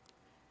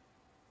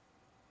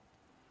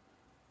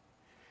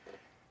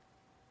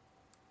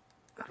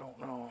 I don't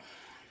know.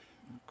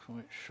 I'm not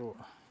quite sure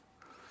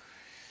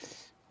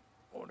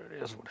what it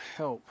is would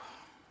help.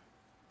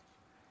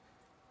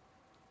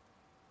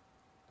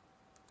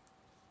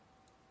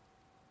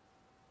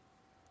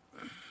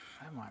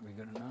 That might be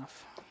good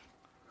enough.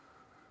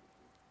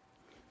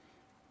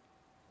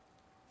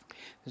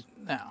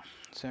 Now,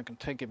 see, I can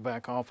take it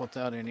back off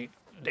without any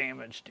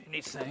damage to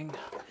anything.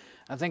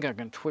 I think I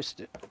can twist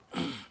it.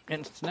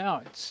 And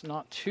now it's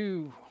not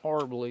too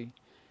horribly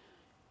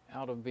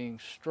out of being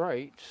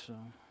straight, so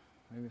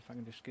maybe if I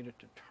can just get it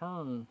to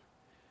turn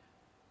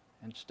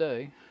and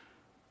stay.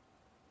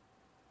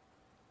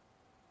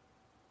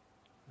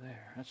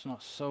 There, that's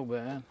not so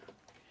bad.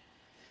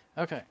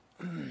 Okay.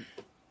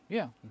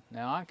 Yeah,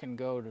 now I can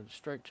go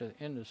straight to the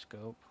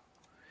endoscope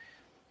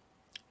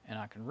and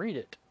I can read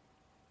it.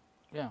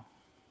 Yeah,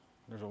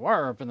 there's a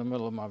wire up in the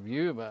middle of my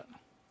view, but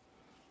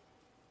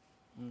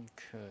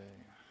okay.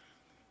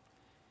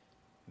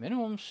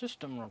 Minimum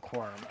system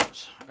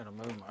requirements. I gotta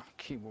move my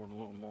keyboard a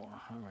little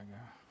more. There we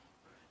go.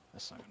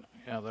 That's not gonna,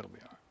 yeah, that'll be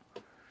all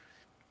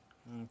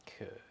right.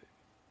 Okay.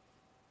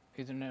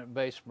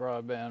 Ethernet-based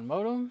broadband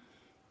modem.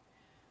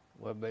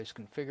 Web-based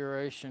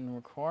configuration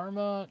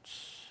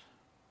requirements.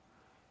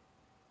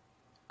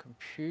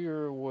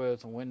 Computer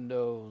with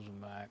Windows,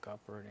 Mac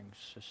operating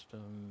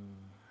system,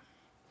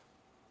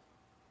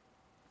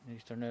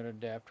 Ethernet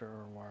adapter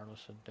or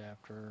wireless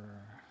adapter,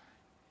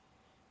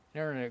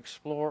 Internet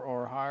Explorer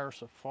or higher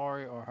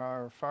Safari or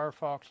higher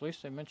Firefox. At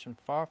least they mentioned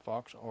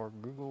Firefox or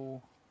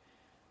Google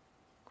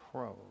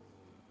Chrome.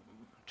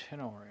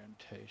 10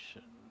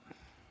 orientation.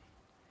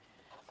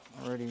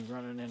 Already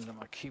running into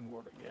my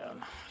keyboard again.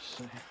 Let's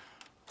see.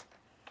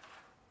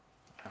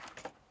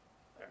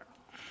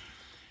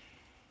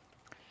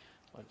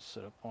 Let it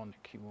sit up on the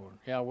keyboard.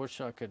 Yeah, I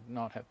wish I could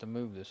not have to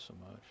move this so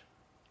much.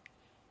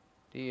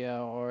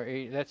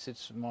 DIR-8, that's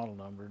its model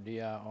number.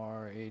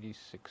 DIR-869,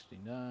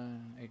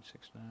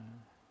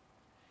 869.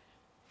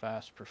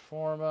 Fast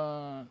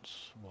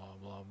performance, blah,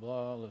 blah,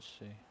 blah. Let's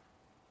see.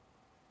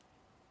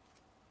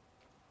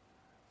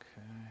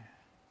 Okay.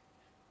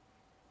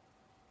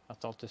 I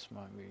thought this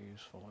might be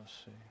useful. Let's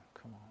see.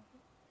 Come on.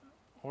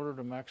 Order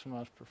to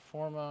maximize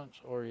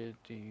performance.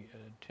 Orient the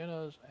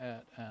antennas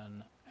at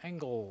an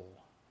angle.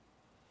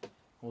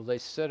 Well, they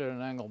set at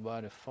an angle by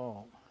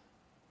default.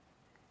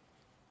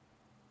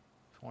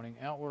 Pointing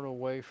outward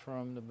away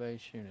from the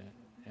base unit.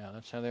 Yeah,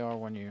 that's how they are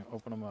when you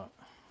open them up.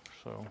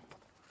 So,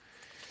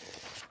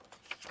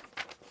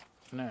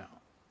 now,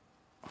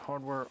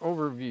 hardware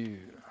overview.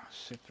 Let's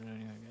see if there's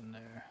anything in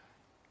there.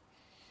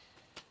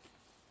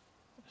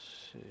 Let's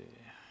see.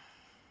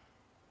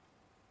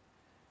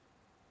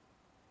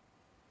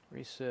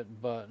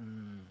 Reset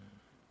button.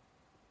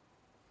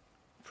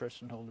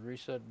 Press and hold the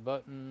reset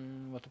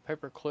button with a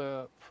paper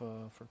clip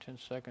for 10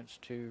 seconds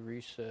to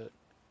reset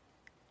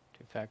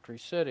to factory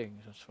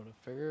settings. That's what I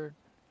figured.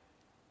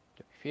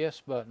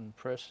 WPS button.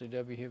 Press the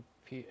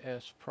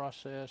WPS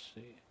process.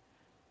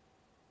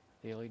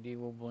 The LED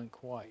will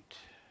blink white.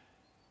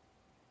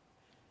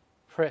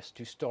 Press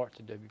to start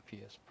the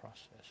WPS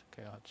process.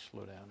 Okay, I'll have to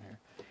slow down here.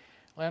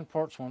 LAN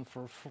ports 1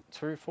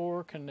 through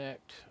 4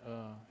 connect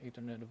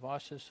Ethernet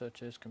devices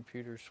such as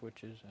computers,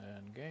 switches,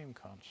 and game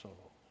consoles.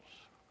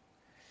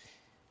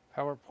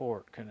 Power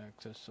port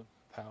connects this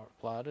power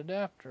applied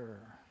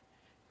adapter.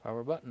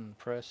 Power button,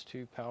 press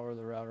to power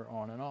the router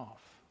on and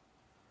off.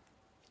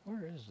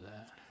 Where is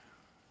that?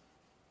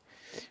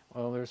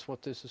 Well, there's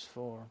what this is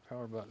for.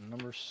 Power button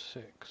number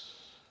 6.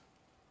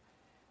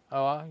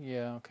 Oh,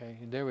 yeah, okay.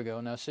 There we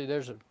go. Now, see,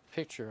 there's a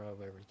picture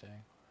of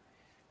everything.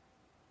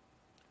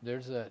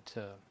 There's that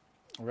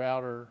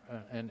router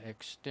and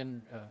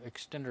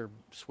extender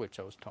switch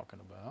I was talking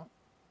about.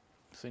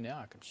 See, now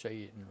I can show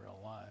you it in real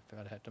life.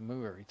 I'd have to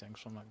move everything,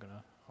 so I'm not going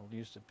to. I'll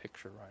use the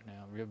picture right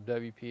now. We have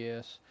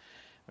WPS,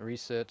 the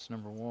resets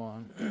number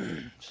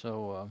 1.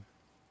 So,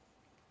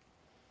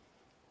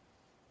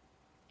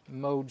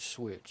 mode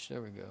switch.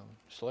 There we go.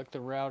 Select the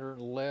router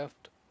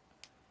left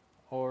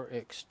or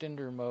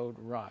extender mode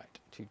right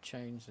to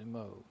change the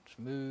modes.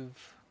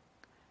 Move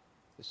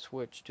the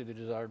switch to the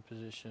desired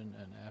position,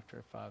 and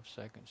after 5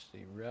 seconds,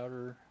 the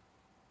router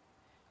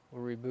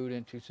will reboot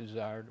into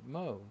desired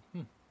mode.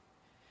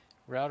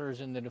 Router is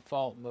in the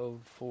default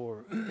mode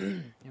for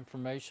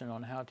information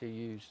on how to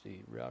use the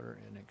router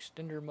in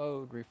extender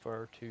mode.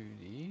 Refer to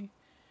the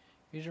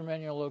user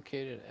manual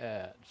located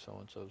at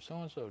so-and-so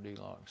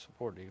DLog,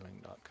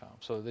 supportdlink.com.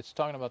 So it's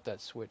talking about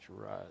that switch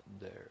right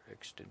there,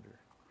 extender.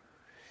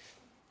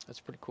 That's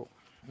pretty cool.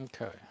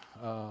 Okay.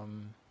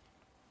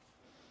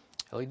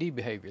 LED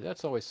behavior.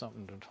 That's always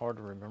something that's hard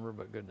to remember,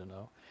 but good to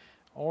know.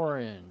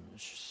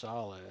 Orange,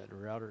 solid.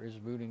 Router is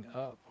booting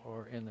up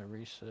or in the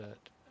reset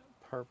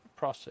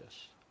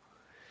process.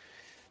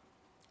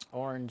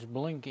 Orange,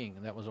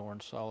 blinking. That was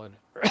orange, solid.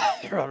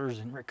 Router is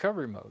in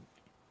recovery mode.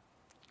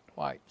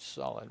 White,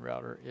 solid.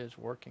 Router is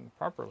working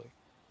properly.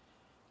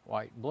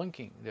 White,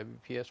 blinking.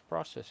 WPS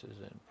process is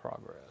in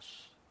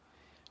progress.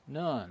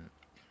 None.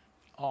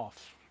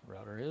 Off.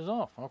 Router is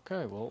off.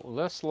 Okay, well,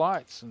 less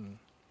lights and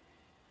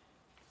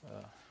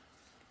a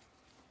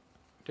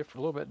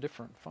little bit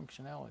different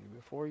functionality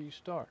before you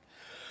start.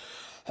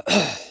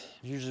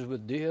 Usually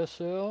with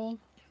DSL,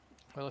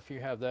 well, if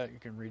you have that, you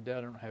can read that.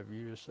 I don't have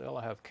USL.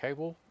 I have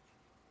cable.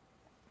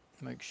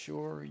 Make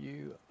sure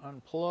you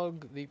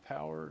unplug the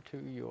power to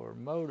your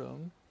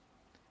modem.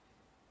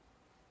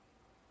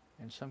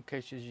 In some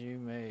cases, you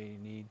may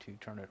need to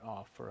turn it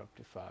off for up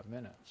to 5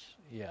 minutes.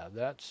 Yeah,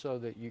 that's so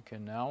that you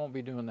can. Now, I won't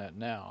be doing that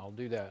now. I'll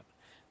do that.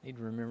 Need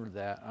to remember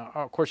that.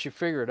 Of course, you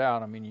figure it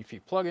out. I mean, if you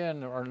plug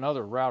in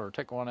another router,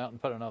 take one out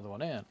and put another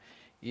one in,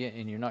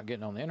 and you're not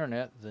getting on the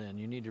internet, then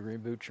you need to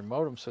reboot your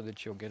modem so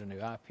that you'll get a new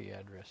IP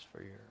address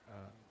for your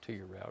to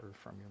your router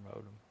from your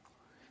modem,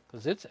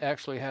 because it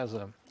actually has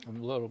a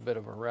little bit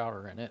of a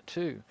router in it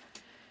too.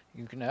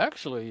 You can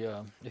actually,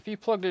 if you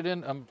plugged it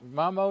in,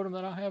 my modem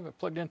that I have, it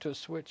plugged into a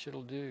switch,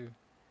 it'll do,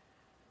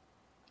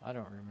 I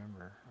don't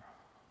remember,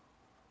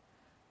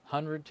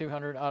 100,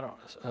 200, I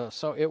don't,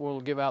 so it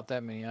will give out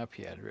that many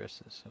IP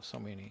addresses, so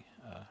many,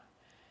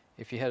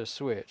 if you had a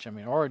switch, I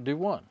mean, or do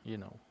one, you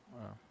know.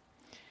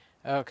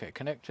 Okay,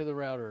 connect to the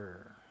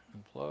router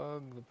and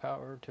plug the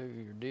power to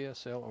your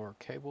DSL or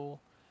cable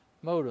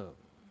modem.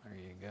 There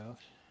you go.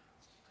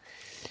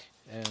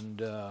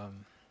 And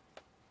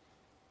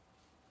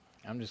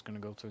I'm just going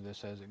to go through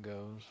this as it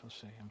goes.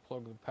 Let's see,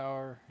 unplug the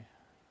power.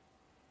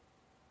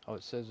 Oh,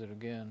 it says it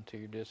again, to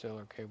your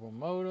DSL or cable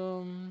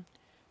modem.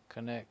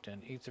 Connect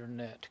an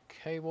Ethernet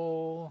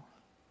cable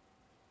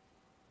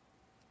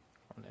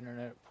from the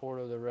internet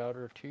port of the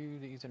router to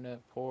the Ethernet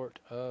port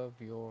of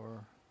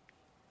your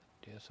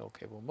DSL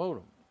cable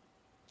modem,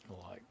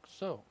 like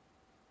so.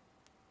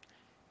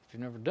 If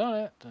you've never done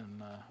it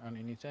then on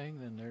anything,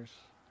 then there's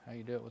how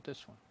you do it with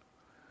this one.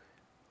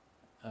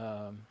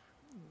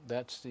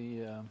 That's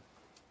the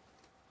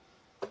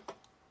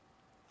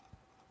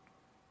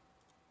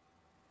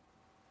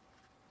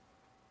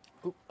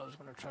oop, I was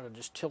going to try to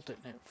just tilt it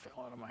and it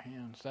fell out of my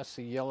hands. That's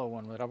the yellow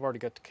one that I've already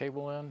got the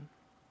cable in.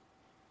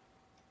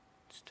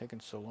 It's taking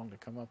so long to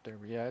come up there,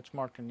 but yeah, it's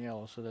marked in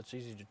yellow, so that's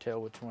easy to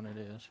tell which one it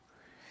is.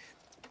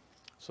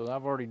 So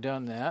I've already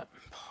done that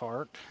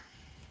part.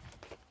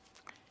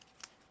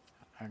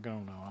 I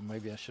don't know,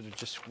 maybe I should have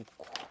just,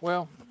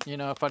 well, you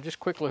know, if I just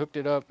quickly hooked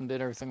it up and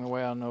did everything the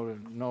way I know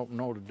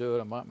to do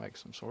it, I might make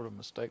some sort of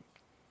mistake.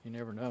 You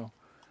never know.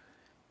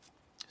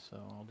 So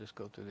I'll just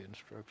go through the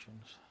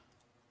instructions.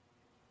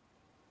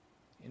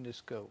 Into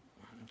scope.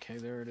 Okay,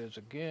 there it is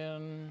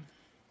again.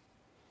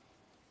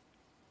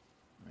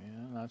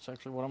 And that's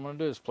actually what I'm going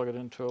to do, is plug it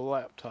into a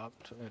laptop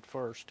at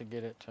first to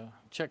get it to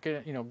check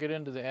it, get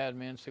into the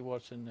admin, see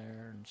what's in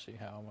there, and see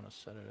how I want to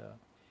set it up.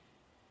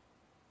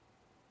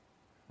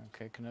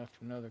 Okay, connect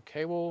another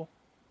cable.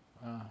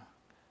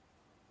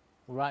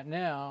 Right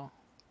now,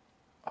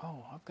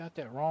 oh, I've got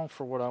that wrong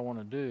for what I want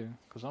to do,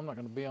 because I'm not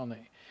going to be on the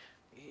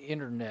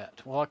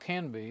internet. Well, I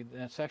can be.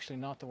 That's actually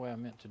not the way I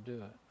meant to do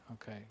it.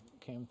 Okay,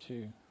 cam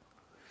 2.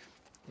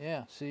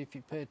 Yeah, see, if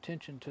you pay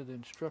attention to the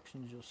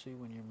instructions, you'll see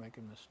when you're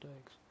making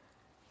mistakes.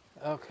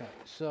 Okay,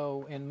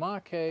 so in my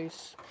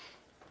case,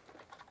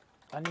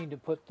 I need to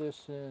put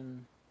this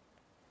in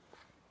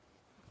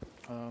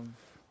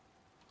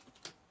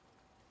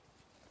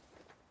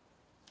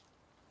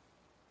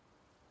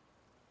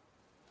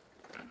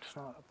it's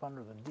not up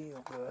under the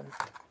deal good.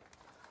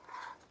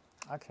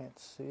 I can't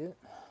see it.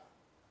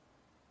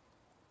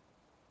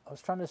 I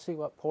was trying to see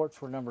what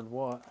ports were numbered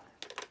what.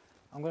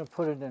 I'm going to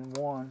put it in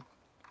 1.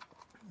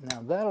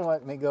 Now that'll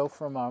let me go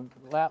from my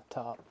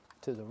laptop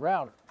to the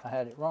router. I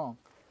had it wrong.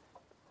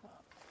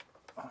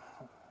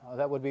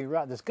 That would be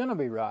right. That's going to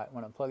be right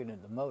when I plug it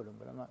into the modem,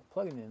 but I'm not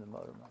plugging it in the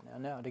modem right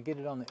now. Now to get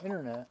it on the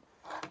internet,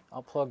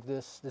 I'll plug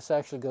this. This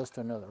actually goes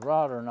to another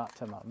router, not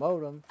to my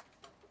modem,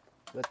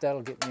 but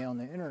that'll get me on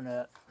the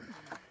internet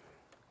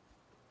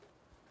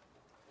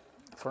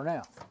for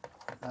now.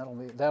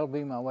 That'll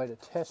be my way to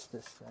test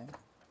this thing.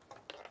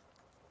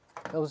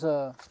 Those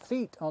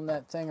feet on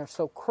that thing are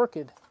so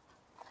crooked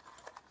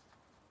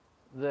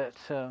that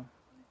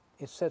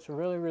it sets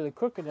really, really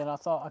crooked, and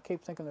I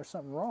keep thinking there's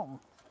something wrong.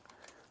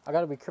 I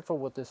got to be careful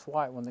with this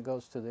white when it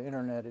goes to the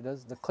internet.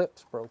 The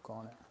clip's broke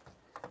on it,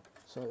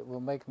 so it will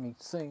make me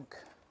think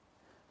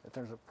that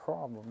there's a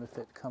problem if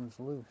it comes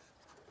loose.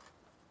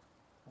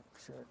 Make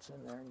sure it's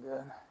in there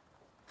good.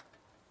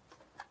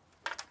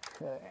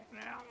 Okay,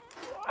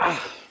 now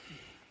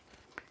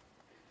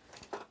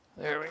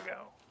there we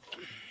go.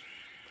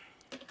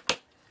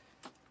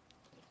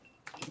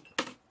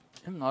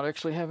 I'm not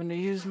actually having to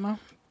use I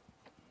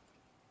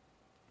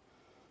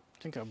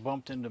think I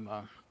bumped into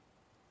my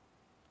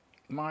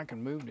mic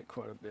and moved it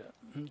quite a bit.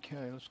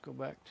 Okay, let's go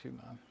back to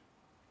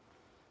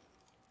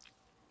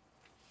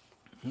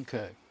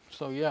okay,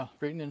 so yeah,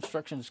 reading the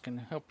instructions can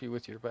help you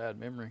with your bad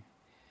memory.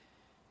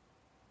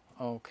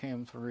 Oh,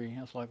 cam 3.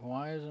 I was like,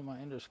 why isn't my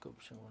endoscope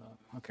showing up?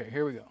 Okay,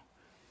 here we go.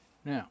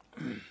 Now,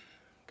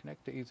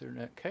 connect the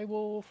Ethernet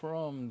cable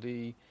from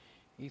the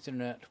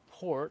Ethernet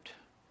port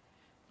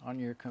on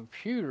your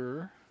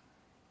computer.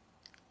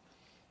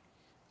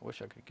 I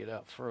wish I could get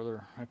out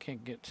further. I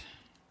can't get.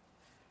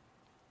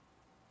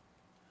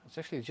 It's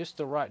actually just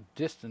the right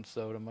distance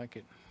though to make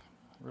it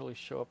really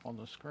show up on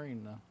the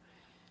screen though.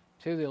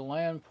 To the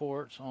LAN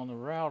ports on the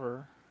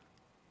router,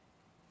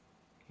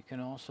 you can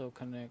also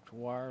connect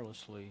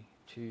wirelessly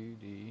to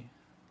the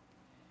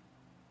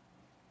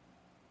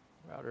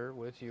router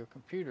with your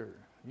computer.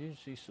 Use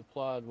the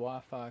supplied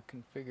Wi-Fi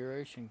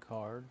configuration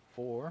card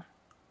for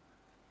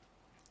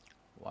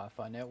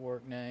Wi-Fi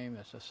network name,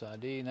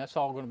 SSID, and that's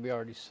all going to be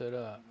already set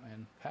up,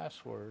 and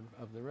password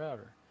of the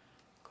router.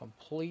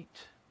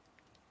 Complete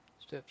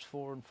steps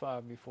 4 and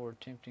 5 before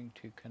attempting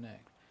to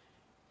connect.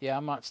 Yeah, I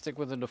might stick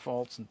with the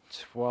defaults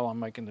while I'm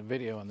making the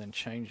video and then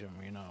change them,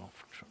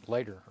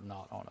 later,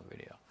 not on a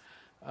video.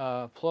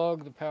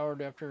 Plug the power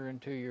adapter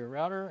into your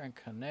router and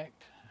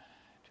connect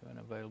to an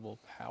available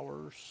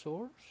power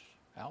source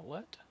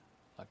outlet,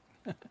 like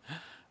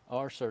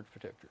or surge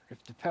protector.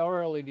 If the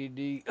power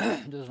LED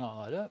does not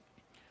light up,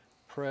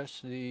 press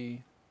the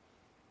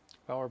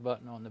power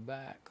button on the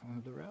back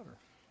of the router.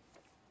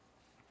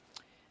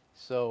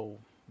 So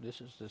this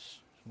is this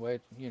way,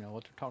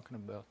 what they're talking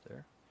about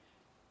there.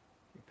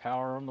 Your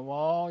power on the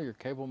wall, your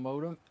cable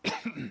modem,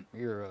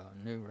 your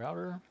new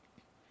router,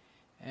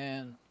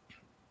 and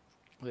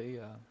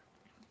the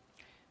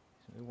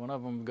one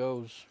of them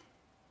goes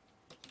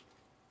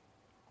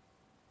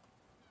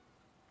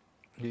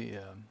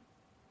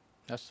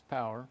that's the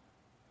power,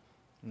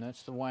 and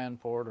that's the WAN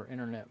port or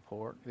internet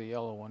port, the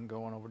yellow one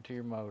going over to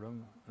your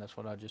modem. That's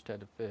what I just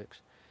had to fix.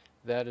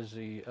 That is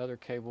the other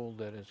cable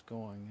that is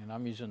going, and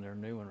I'm using their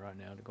new one right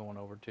now to going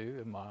over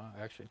to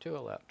to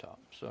a laptop.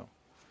 So,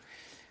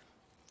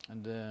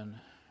 and then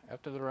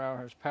after the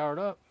router has powered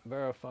up,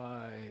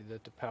 verify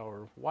that the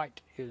power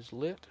white is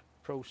lit.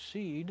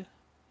 Proceed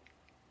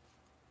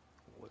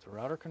with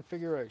router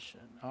configuration.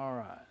 All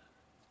right.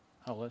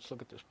 Oh, let's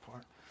look at this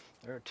part.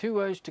 There are 2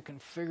 ways to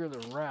configure the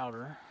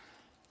router.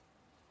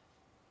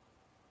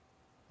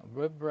 A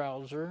web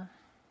browser.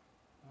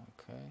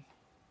 Okay.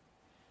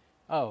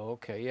 Oh,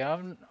 okay.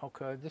 Yeah,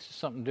 okay. This is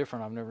something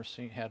different. I've never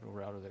had a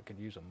router that could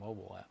use a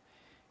mobile app.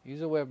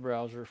 Use a web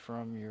browser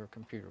from your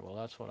computer. Well,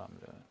 that's what I'm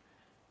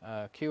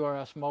doing.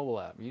 QRS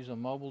mobile app. Use a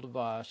mobile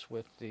device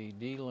with the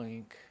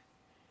D-Link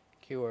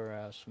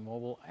QRS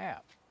mobile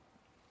app.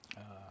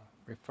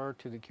 Refer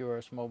to the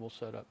QRS mobile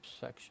setup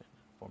section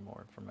for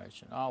more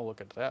information. I'll look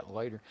at that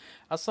later.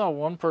 I saw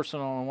one person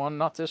on one,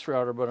 not this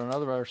router, but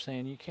another router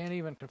saying you can't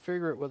even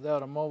configure it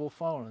without a mobile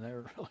phone, and they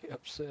were really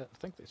upset. I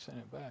think they sent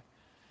it back.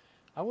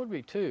 I would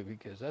be too,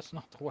 because that's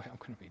not the way I'm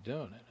going to be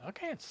doing it. I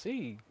can't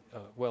see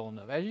well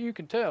enough. As you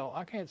can tell,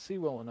 I can't see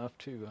well enough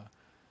to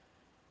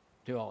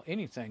do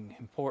anything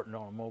important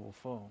on a mobile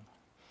phone.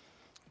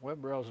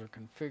 Web browser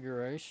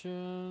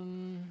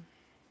configuration.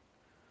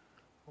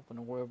 Open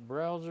a web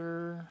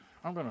browser.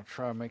 I'm going to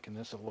try making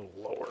this a little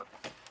lower.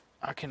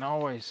 I can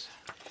always,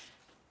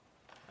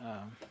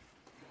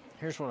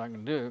 here's what I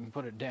can do. I can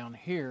put it down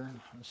here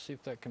and see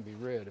if that can be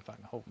read, if I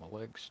can hold my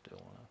legs still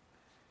enough.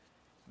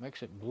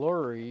 Makes it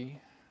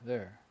blurry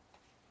there.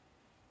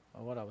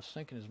 What I was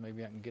thinking is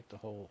maybe I can get the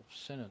whole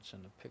sentence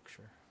in the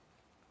picture.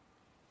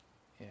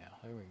 Yeah,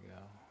 there we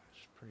go.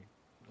 It's pretty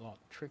a lot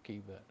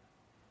tricky, but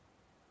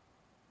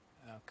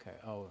okay.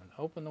 Oh, and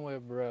open the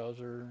web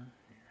browser.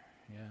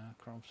 Yeah,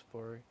 Chrome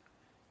Safari.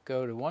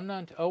 Go to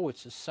 192. Oh,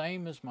 it's the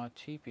same as my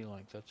TP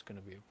link. That's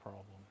going to be a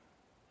problem.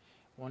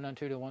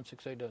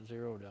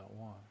 192.168.0.1.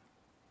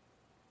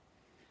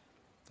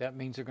 That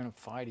means they're going to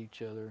fight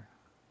each other,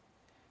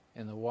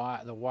 and the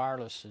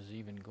wireless is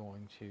even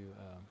going to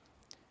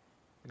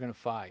they're going to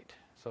fight.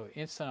 So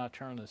instant I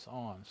turn this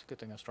on, it's a good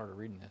thing I started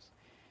reading this.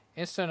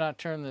 Instant I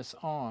turn this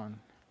on,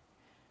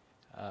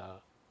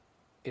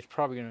 it's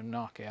probably going to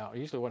knock out.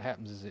 Usually what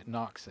happens is it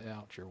knocks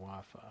out your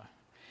Wi-Fi.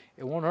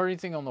 It won't hurt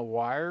anything on the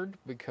wired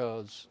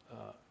because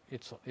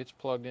it's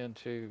plugged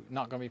into,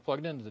 not going to be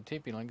plugged into the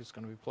TP link. It's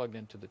going to be plugged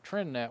into the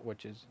TrendNet,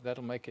 which is,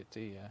 that'll make it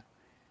the.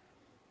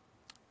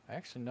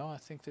 Actually, no, I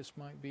think this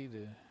might be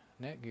the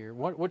Netgear.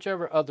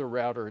 Whichever other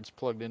router it's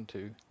plugged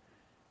into.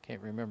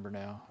 Can't remember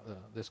now.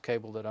 This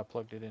cable that I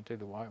plugged it into,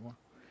 the white one.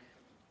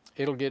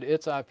 It'll get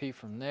its IP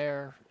from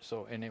there.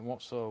 So and it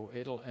won't. So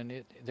it'll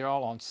they're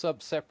all on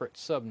separate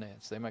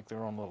subnets. They make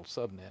their own little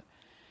subnet.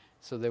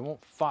 So they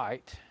won't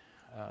fight.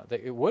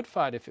 It would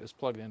fight if it was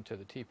plugged into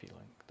the TP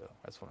link, though.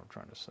 That's what I'm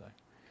trying to say.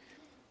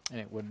 And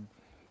it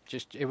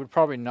would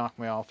probably knock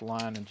me off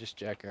line and just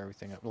jack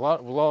everything up.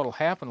 What will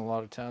happen a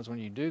lot of times when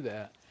you do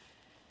that,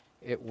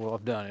 it will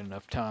have done it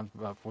enough times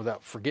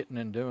without forgetting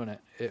and doing it.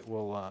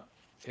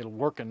 It'll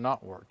work and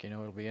not work. You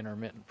know, it'll be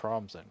intermittent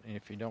problems. And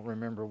if you don't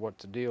remember what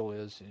the deal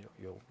is,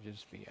 you'll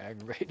just be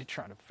aggravated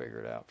trying to figure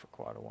it out for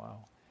quite a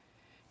while.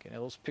 Okay, now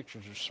those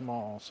pictures are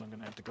small, so I'm going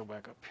to have to go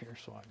back up here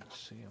so I can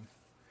see them.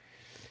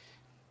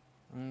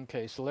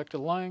 Okay, select a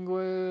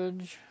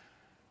language,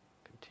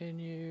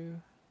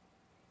 continue,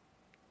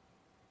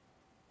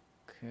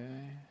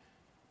 okay.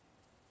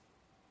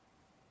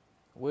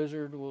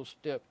 Wizard will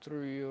step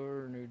through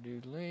your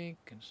new link,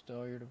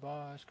 install your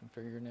device,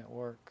 configure your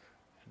network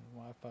and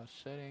Wi-Fi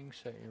settings,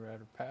 set your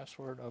router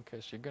password.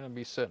 Okay, so you're going to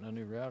be setting a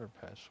new router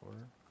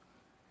password.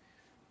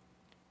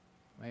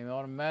 May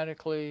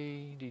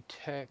automatically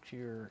detect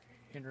your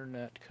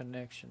internet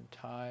connection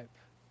type.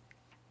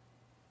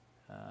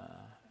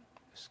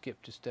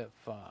 Skip to step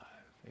 5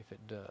 if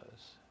it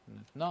does. And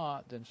if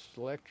not, then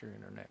select your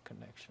internet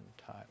connection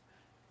type.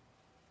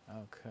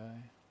 Okay.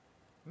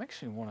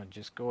 Makes me want to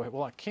just go ahead.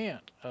 Well, I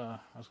can't. I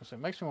was going to say, it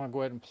makes me want to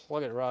go ahead and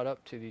plug it right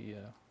up to the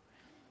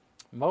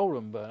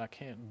modem, but I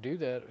can't do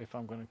that if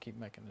I'm going to keep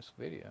making this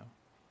video.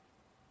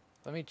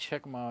 Let me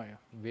check my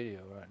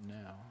video right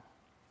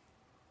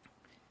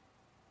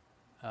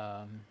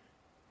now.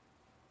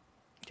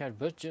 Okay,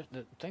 but just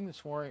the thing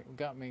that's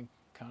got me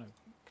kind of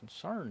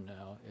concerned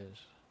now is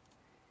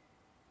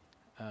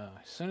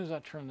as soon as I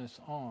turn this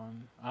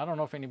on, I don't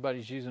know if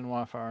anybody's using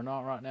Wi-Fi or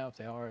not right now. If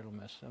they are, it'll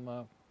mess them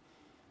up.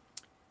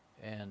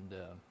 And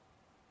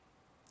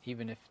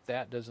even if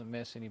that doesn't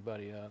mess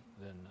anybody up,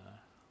 then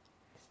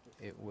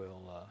it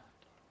will.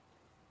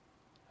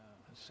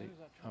 Let's see.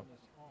 Oh.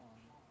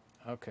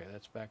 Okay,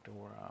 that's back to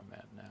where I'm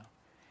at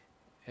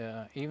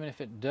now. Even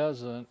if it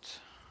doesn't,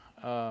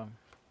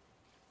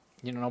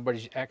 you know,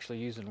 nobody's actually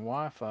using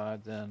Wi-Fi,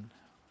 then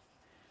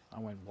I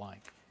went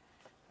blank.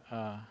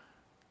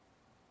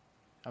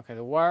 Okay,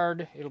 the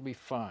wired, it'll be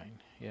fine,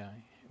 yeah.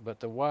 But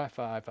the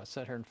Wi-Fi, if I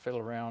sit here and fiddle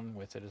around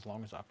with it as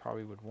long as I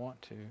probably would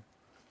want to,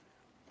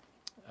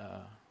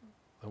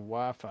 the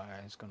Wi-Fi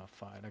is going to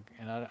fight.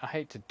 And I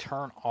hate to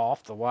turn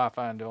off the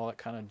Wi-Fi and do all that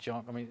kind of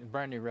junk. I mean, a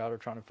brand new router,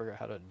 trying to figure out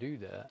how to do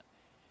that.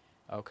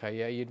 Okay,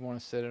 yeah, you'd want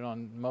to set it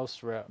on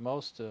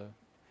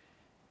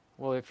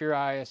well, if your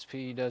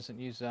ISP doesn't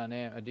use a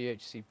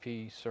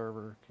DHCP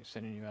server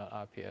sending you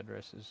out IP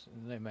addresses,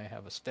 they may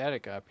have a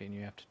static IP, and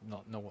you have to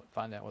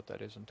find out what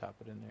that is and type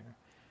it in there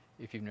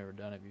if you've never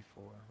done it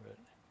before. But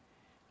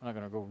I'm not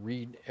going to go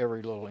read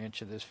every little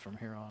inch of this from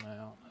here on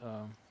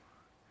out.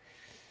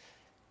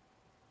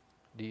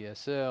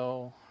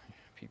 DSL,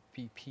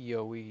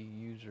 PPOE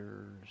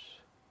users.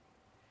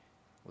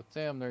 With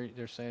them,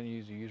 they're saying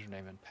use a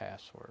username and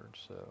password.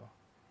 So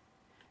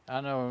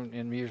I know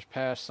in years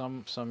past,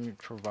 some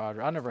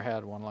provider, I never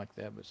had one like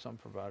that, but some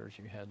providers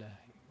you had to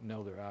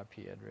know their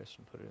IP address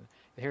and put it in.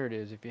 Here it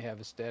is. If you have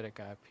a static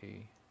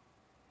IP,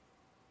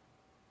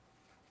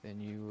 then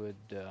you would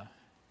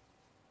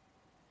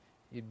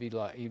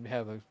you'd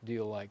have a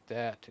deal like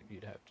that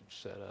you'd have to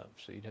set up.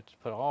 So you'd have to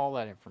put all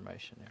that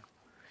information there.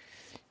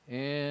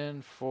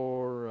 And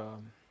for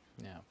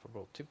Now, for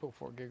both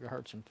 2.4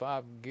 gigahertz and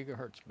 5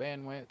 gigahertz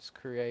bandwidths,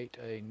 create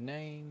a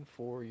name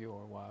for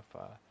your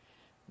Wi-Fi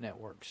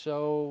network.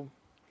 So,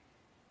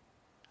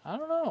 I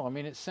don't know. I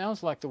mean, it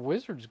sounds like the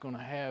wizard's going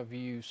to have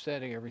you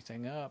setting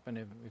everything up, and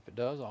if it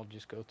does, I'll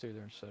just go through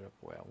there and set it up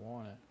the way I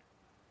want it.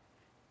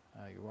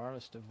 Your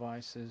wireless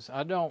devices.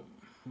 I don't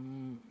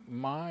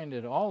mind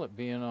at all it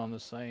being on the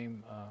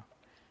same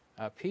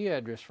IP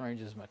address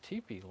range as my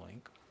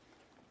TP-Link.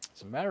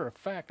 As a matter of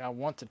fact, I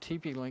want the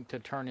TP-Link to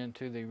turn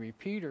into the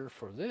repeater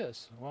for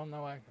this. Well,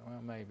 no,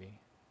 well, maybe.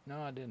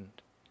 No, I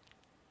didn't.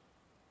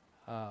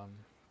 But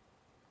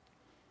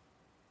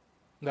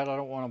I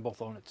don't want them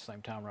both on at the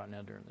same time right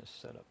now during this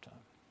setup time.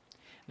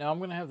 Now I'm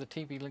going to have the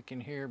TP-Link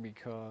in here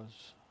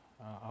because,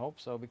 I hope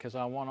so, because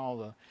I want all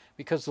the,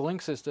 because the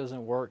Linksys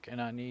doesn't work and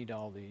I need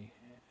all the,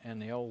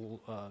 and the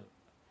old,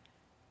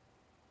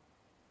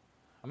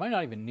 I might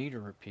not even need a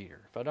repeater.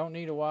 If I don't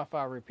need a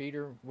Wi-Fi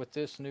repeater with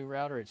this new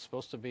router, it's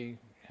supposed to be,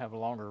 have a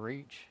longer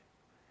reach,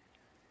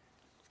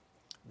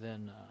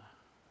 then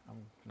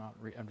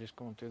I'm just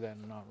going through that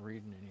and not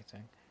reading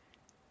anything.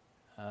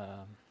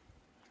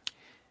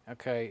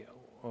 Okay,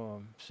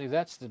 see,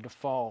 that's the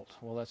default.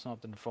 Well, that's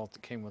not the default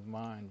that came with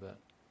mine, but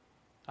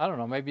I don't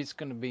know. Maybe it's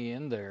going to be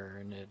in there,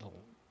 and it'll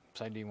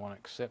say, "Do you want to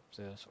accept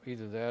this?"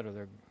 Either that,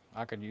 or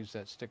I could use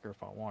that sticker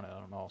if I want it. I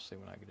don't know. I'll see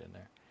when I get in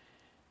there.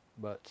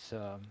 But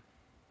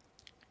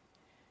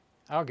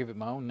I'll give it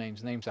my own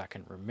names I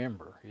can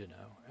remember, you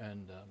know,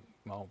 and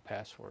my own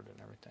password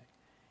and everything.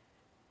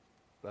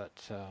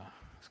 But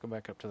let's go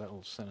back up to that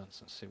little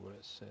sentence and see what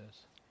it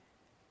says.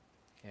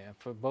 Yeah,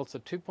 for both the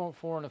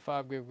 2.4 and the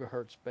 5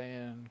 gigahertz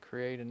band,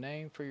 create a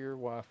name for your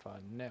Wi-Fi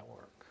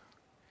network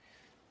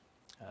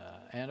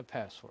and a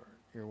password.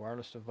 Your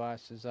wireless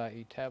devices,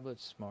 i.e.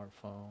 tablets,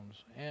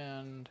 smartphones,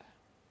 and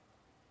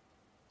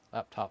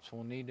laptops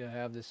will need to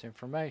have this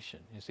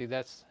information. You see,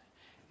 that's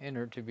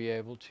entered to be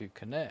able to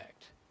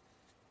connect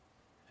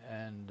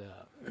and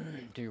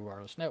to your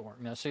wireless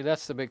network. Now, see,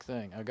 that's the big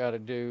thing. I got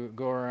to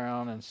go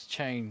around and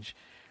change.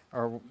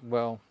 Or,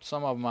 well,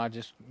 some of them I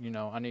just, you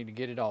know, I need to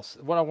get it all.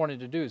 What I wanted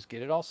to do is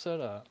get it all set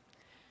up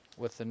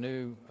with the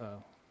new,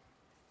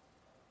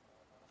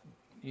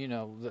 you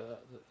know,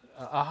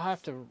 I'll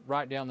have to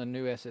write down the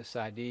new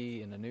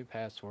SSID and the new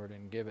password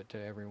and give it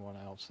to everyone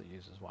else that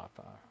uses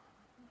Wi-Fi.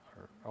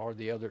 Or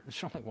the other,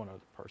 there's only one other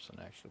person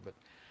actually,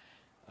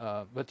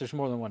 but there's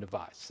more than one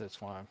device.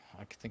 That's why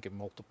I can think of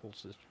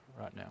multiples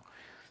right now.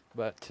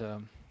 But,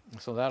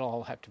 so that'll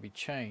all have to be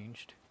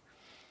changed.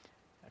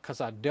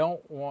 Because I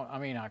don't want, I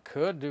mean, I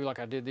could do like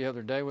I did the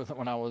other day with it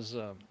when I was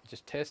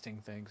just testing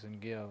things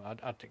and give.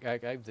 I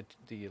gave the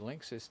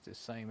Linksys the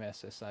same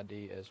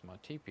SSID as my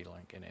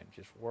TP-Link, and it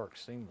just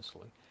works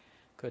seamlessly.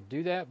 Could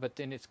do that, but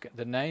then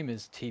the name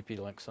is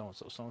TP-Link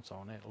so-and-so,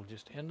 so-and-so, and it'll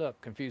just end up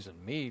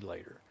confusing me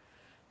later.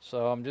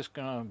 So I'm just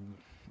going to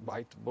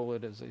bite the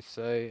bullet, as they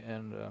say,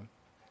 and,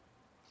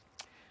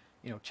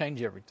 you know,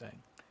 change everything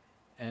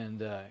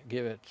and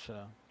give it,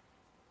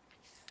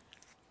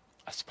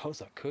 I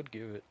suppose I could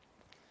give it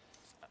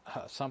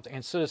something,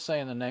 instead of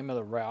saying the name of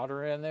the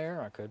router in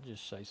there, I could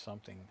just say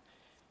something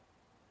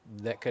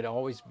that could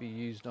always be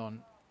used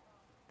on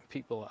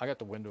people. I got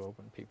the window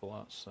open, people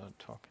outside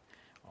talking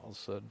all of a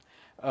sudden.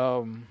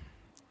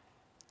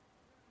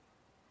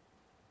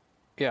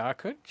 Yeah, I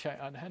could check.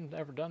 I hadn't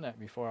ever done that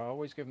before. I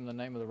always give them the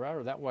name of the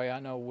router. That way I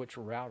know which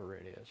router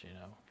it is, you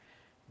know.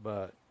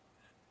 But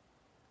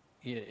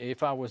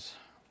if I was,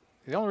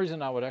 the only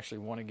reason I would actually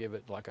want to give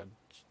it like a,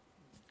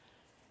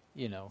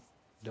 you know,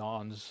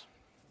 Don's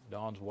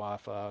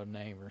Wi-Fi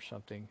name or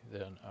something,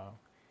 then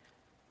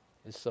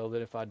is so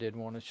that if I did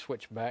want to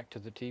switch back to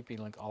the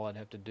TP-Link, all I'd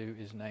have to do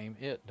is name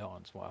it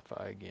Don's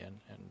Wi-Fi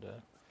again, and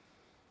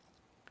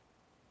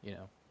you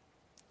know,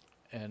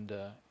 and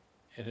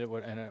it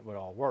would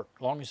all work,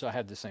 as long as I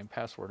had the same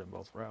password in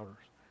both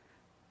routers.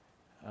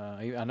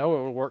 I know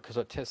it would work because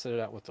I tested it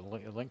out with the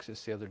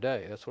Linksys the other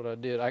day. That's what I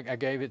did. I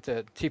gave it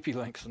the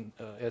TP-Link's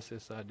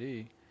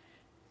SSID,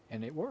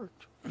 and it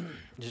worked. You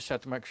just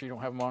have to make sure you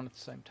don't have them on at the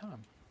same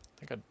time.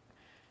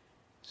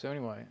 So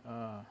anyway,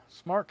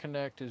 Smart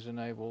Connect is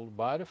enabled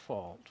by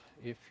default.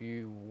 If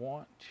you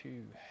want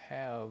to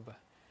have,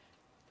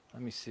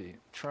 let me see,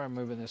 try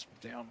moving this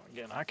down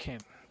again. I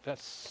can't,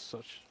 that's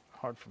such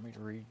hard for me to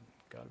read.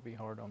 Got to be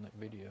hard on that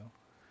video.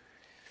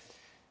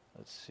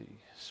 Let's see,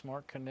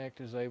 Smart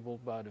Connect is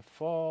enabled by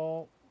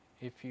default.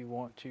 If you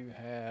want to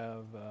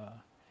have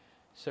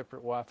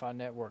separate Wi-Fi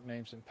network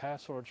names and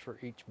passwords for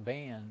each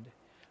band,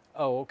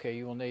 oh, okay,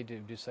 you will need to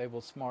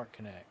disable Smart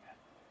Connect.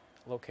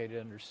 Located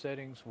under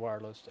Settings,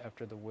 Wireless,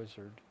 after the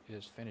wizard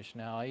is finished.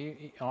 Now,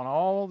 on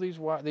all these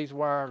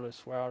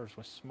wireless routers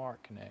with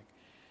Smart Connect,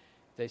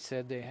 they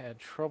said they had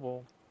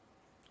trouble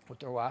with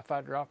their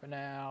Wi-Fi dropping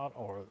out,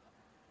 or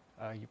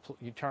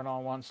you turn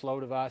on one slow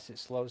device, it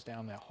slows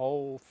down the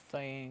whole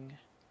thing,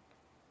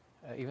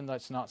 even though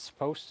it's not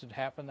supposed to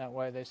happen that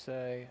way, they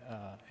say.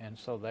 And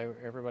so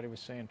everybody was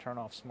saying, turn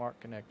off Smart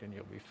Connect and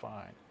you'll be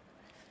fine.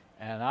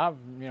 And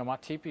you know, my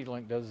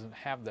TP-Link doesn't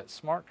have that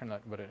Smart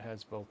Connect, but it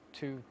has both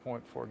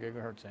 2.4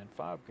 gigahertz and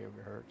 5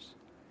 gigahertz.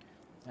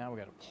 Now we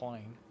got a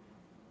plane.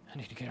 I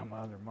need to get on my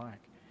other mic.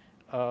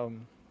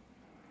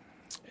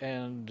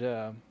 And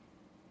it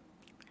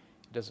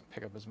doesn't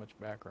pick up as much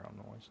background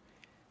noise.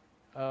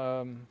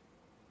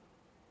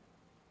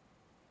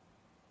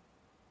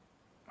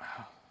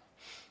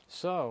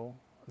 So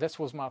this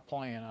was my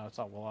plan. I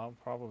thought, well,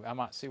 I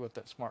might see what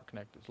that smart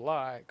connect is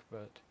like,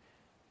 but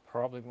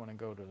probably want to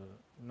go to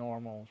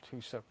normal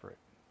 2 separate,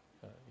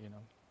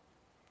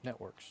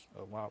 networks,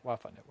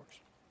 Wi-Fi networks.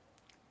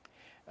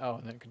 Oh,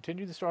 and then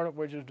continue the startup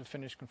widget to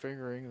finish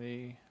configuring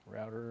the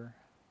router.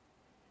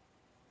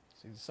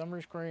 See the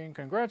summary screen.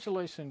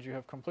 Congratulations, you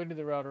have completed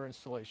the router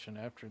installation.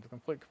 After the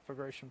complete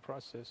configuration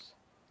process,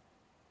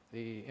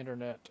 the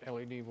internet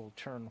LED will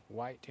turn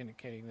white,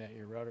 indicating that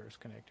your router is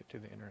connected to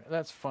the internet.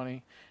 That's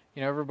funny.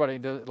 You know, everybody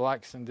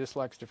likes and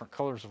dislikes different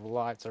colors of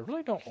lights. I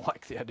really don't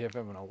like the idea of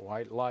having a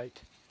white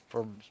light.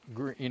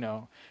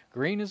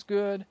 Green is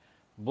good,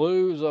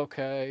 blue is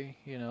okay,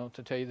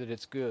 to tell you that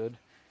it's good.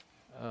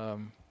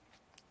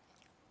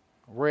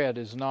 Red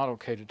is not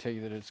okay to tell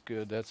you that it's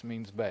good. That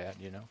means bad,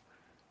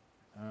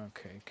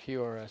 Okay,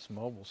 QRS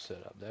mobile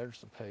setup. There's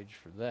the page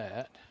for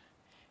that.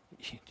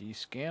 Do you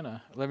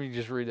scan let me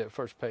just read that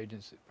first page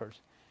and first.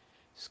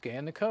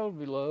 Scan the code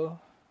below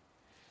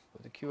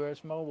with the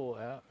QRS mobile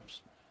app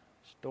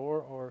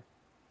store or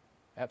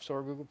App Store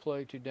or Google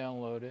Play to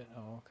download it.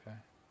 Oh, okay.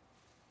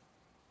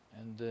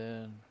 And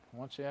then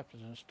once the app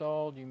is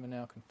installed, you may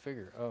now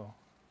configure. Oh,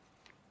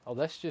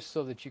 that's just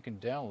so that you can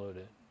download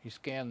it. You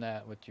scan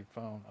that with your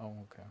phone. Oh,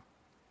 okay.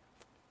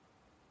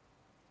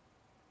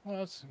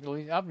 Well,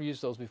 I've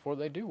used those before.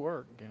 They do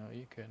work.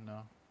 You can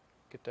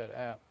get that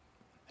app,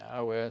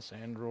 iOS,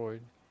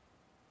 Android.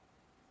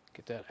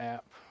 Get that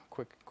app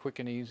quick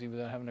and easy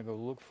without having to go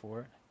look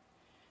for it.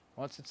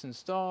 Once it's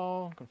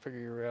installed,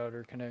 configure your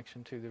router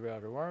connection to the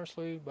router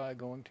wirelessly by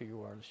going to your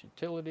wireless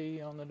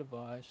utility on the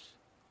device.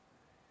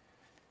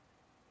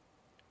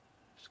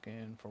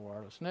 Scan for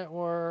wireless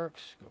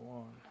networks. Go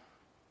on.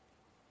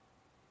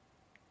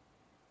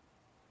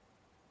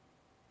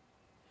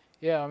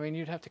 Yeah, I mean,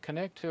 you'd have to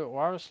connect to it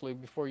wirelessly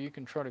before you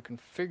can try to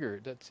configure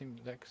it. That seems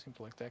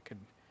like that could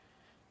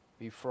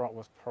be fraught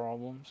with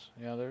problems.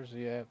 Yeah, there's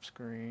the app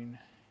screen.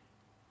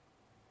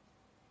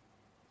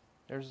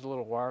 There's the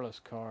little wireless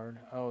card.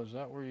 Oh, is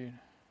that where you...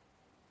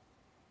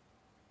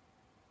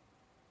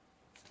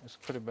 Let's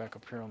put it back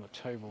up here on the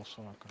table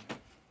so I can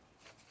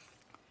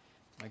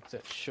make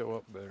that show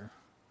up better.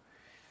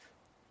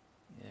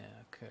 Yeah,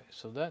 okay.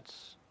 So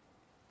that's...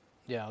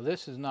 Yeah,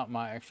 this is not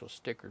my actual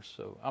stickers,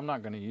 so I'm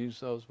not going to use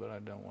those, but I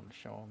don't want to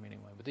show them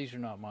anyway. But these are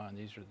not mine.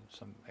 These are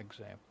some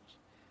examples.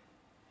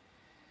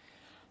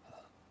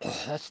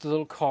 That's the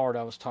little card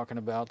I was talking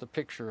about, the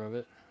picture of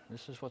it.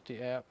 This is what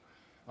the app...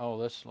 Oh,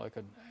 that's like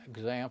an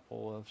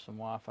example of some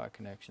Wi-Fi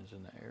connections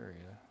in the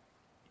area.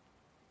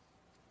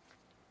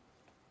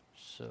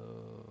 So,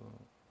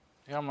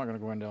 yeah, I'm not going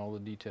to go into all the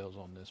details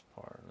on this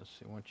part. Let's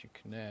see, once you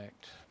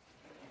connect...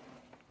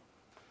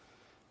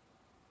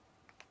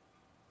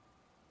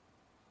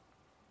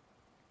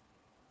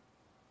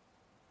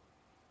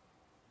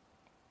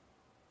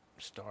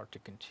 Start to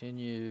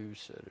continue,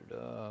 set it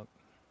up.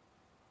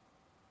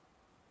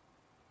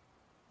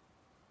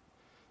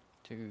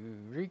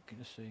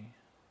 Let's see,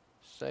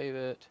 save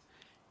it.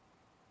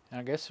 And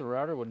I guess the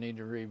router would need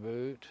to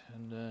reboot,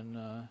 and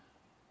then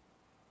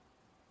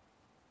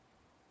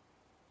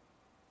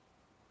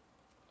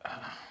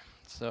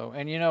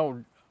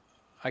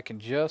I can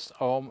just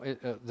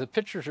the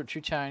pictures are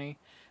too tiny,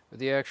 but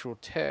the actual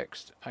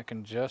text I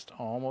can just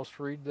almost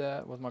read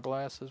that with my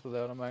glasses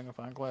without a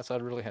magnifying glass.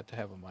 I'd really have to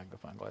have a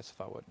magnifying glass if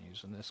I wasn't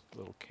using this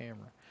little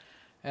camera.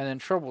 And then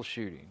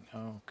troubleshooting.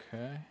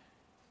 Okay.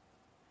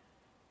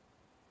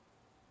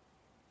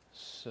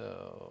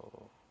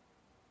 So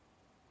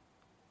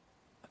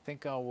I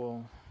think I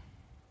will.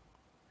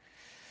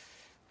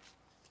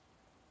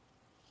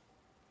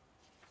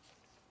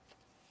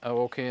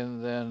 Oh, okay,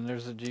 and then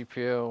there's a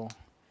GPL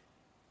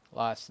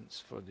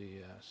license for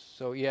the.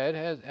 So yeah,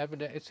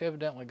 it's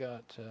evidently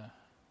got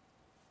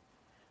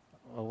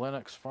a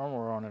Linux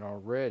firmware on it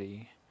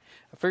already.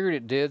 I figured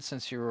it did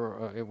since you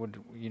were. It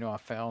would. I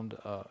found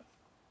a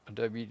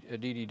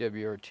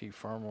DDWRT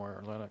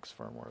firmware, Linux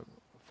firmware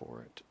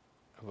for it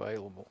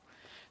available.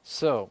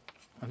 So,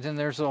 and then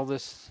there's all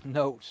this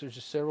notes. There's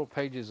just several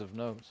pages of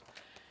notes.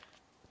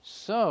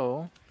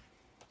 So,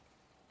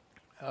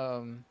 what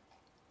I'm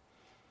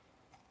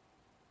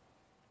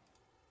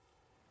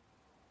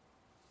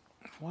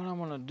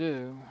going to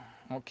do,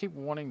 I'll keep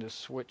wanting to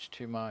switch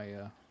to my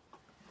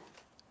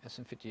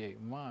SM58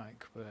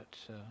 mic, but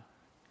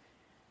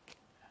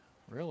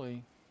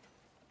really,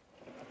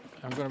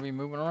 I'm going to be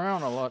moving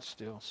around a lot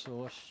still. So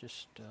let's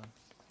just...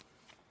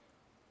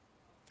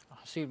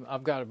 See,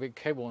 I've got a big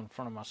cable in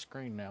front of my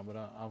screen now, but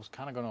I was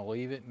kind of going to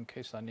leave it in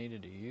case I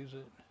needed to use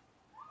it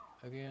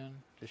again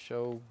to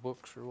show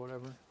books or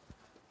whatever.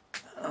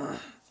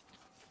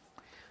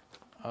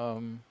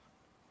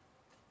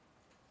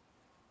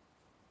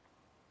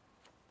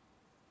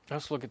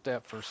 Let's look at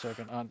that for a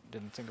second. I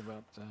didn't think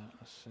about that.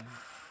 Let's see.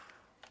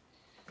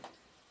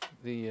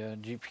 the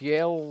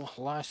GPL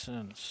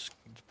license,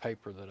 the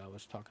paper that I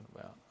was talking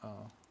about.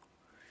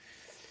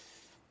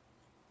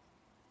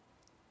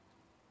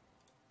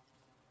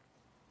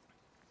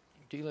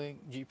 D-Link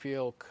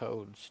GPL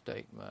code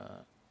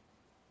statement.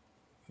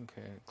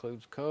 Okay,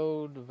 includes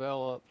code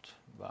developed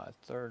by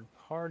third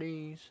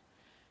parties,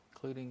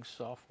 including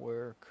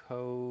software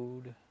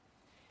code.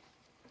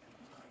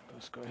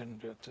 Let's go ahead and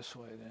do it this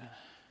way then.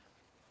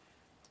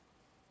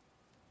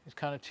 It's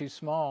kind of too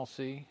small,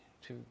 see,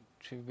 to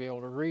be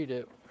able to read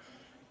it.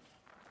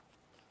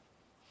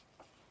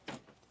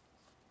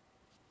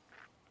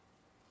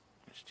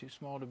 It's too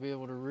small to be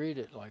able to read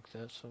it like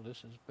this, so this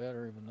is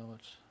better even though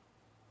it's...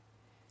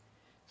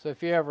 So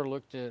if you ever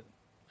looked at,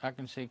 I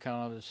can see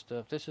kind of this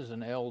stuff. This is an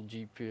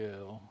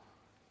LGPL,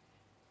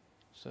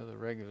 so the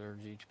regular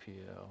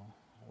GPL,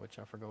 which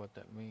I forgot what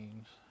that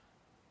means.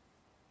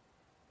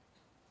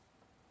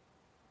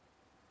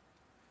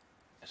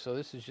 So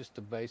this is just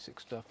the basic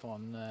stuff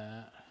on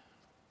that.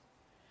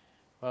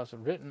 Well, it's a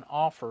written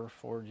offer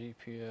for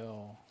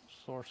GPL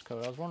source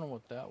code. I was wondering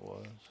what that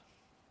was.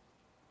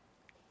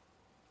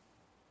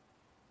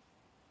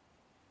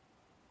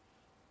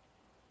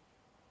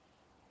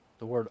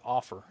 The word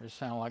offer. It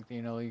sounded like,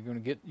 you know, you're going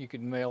to get, you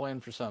could mail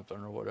in for something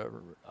or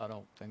whatever. I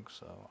don't think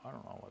so. I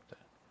don't know what that.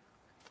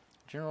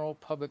 General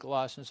Public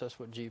License, that's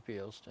what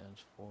GPL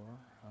stands for.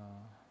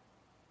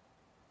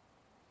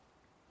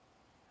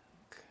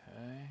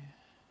 Okay.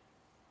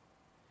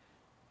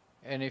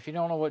 And if you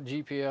don't know what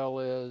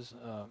GPL is,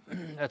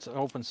 that's an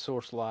open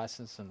source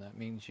license, and that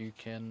means you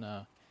can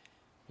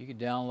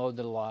download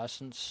the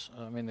license,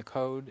 the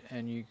code,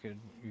 and you could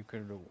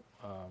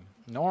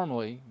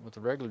normally with the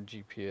regular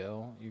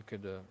GPL you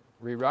could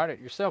rewrite it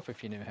yourself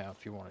if you knew how,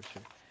 if you wanted to.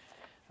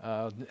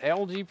 The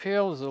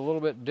LGPL is a little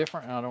bit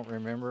different. I don't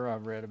remember.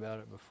 I've read about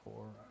it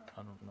before.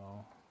 I don't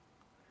know.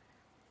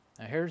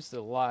 Now here's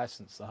the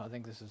license. I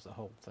think this is the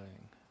whole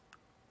thing.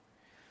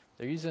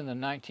 They're using the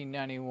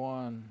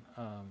 1991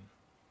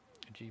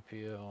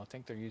 GPL. I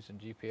think they're using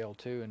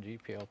GPL2, and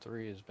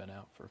GPL3 has been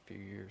out for a few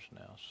years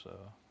now. So,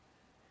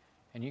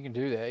 and you can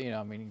do that. You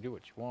know, you can do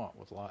what you want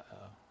with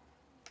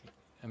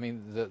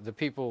the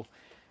people,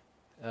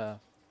 the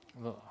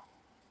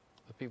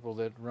people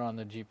that run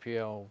the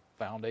GPL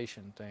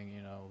Foundation thing.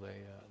 You know,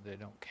 they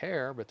don't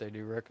care, but they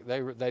do.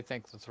 They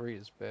think the 3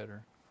 is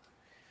better.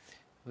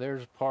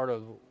 There's part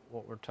of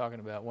what we're talking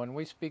about. When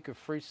we speak of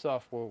free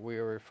software, we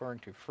are referring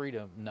to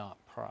freedom, not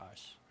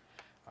price.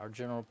 Our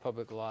general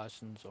public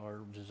license are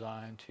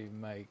designed to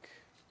make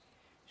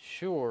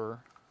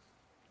sure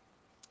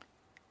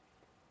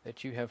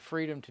that you have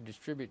freedom to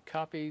distribute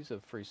copies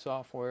of free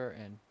software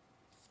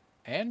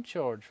and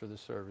charge for the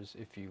service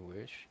if you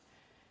wish,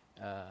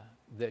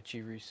 that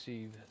you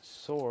receive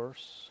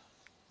source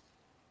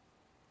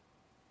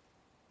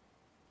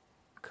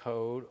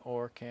code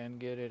or can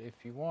get it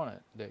if you want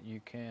it, that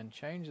you can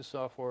change the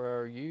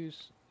software or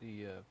use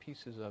the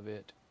pieces of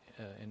it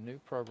in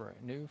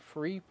new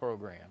free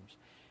programs,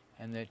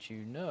 and that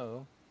you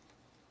know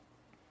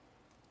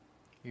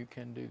you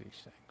can do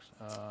these things.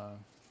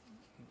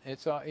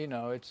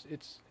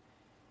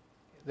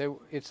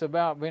 It's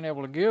about being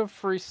able to give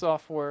free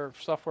software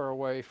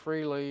away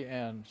freely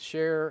and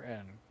share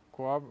and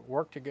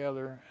work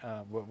together,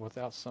 but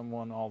without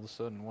someone all of a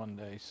sudden one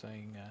day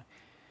saying,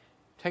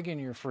 taking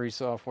your free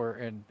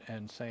software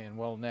and saying,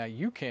 well, now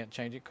you can't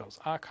change it because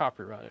I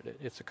copyrighted it.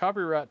 It's a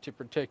copyright to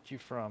protect you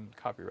from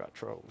copyright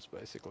trolls,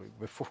 basically.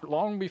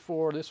 Long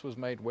before this was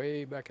made,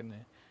 way back in the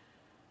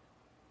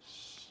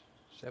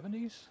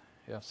 70s?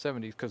 Yeah,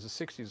 70s, because the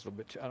 60s a little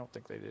bit, I don't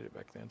think they did it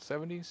back then.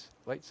 70s,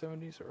 late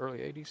 70s or early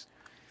 80s.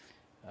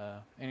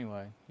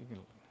 Anyway, you can,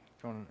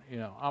 if you want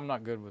to, I'm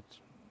not good with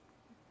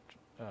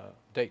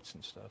dates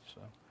and stuff,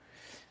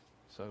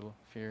 so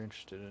if you're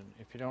interested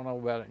if you don't know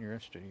about it and you're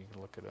interested, you can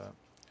look it up.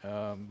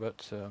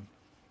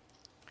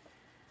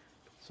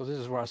 So this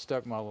is where I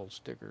stuck my little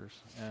stickers,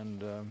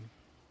 and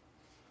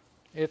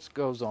it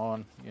goes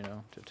on,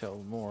 to tell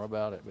more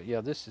about it. But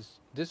yeah, this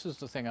is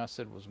the thing I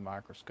said was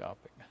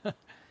microscopic.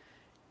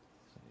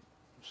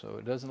 So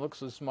it doesn't look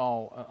so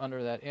small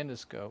under that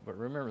endoscope, but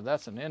remember,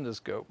 that's an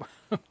endoscope.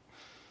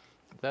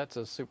 That's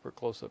a super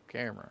close-up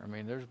camera.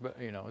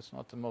 It's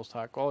not the most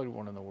high-quality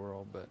one in the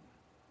world, but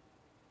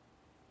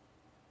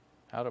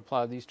how to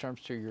apply these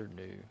terms to your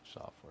new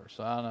software.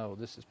 So I know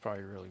this is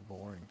probably really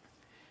boring,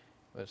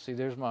 but see,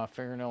 there's my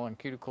fingernail and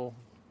cuticle.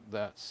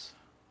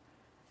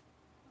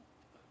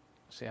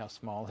 See how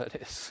small that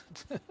is.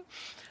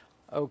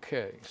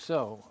 Okay,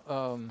 so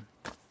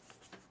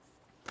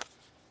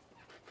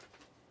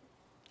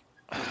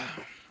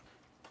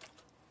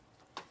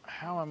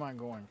how am I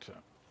going to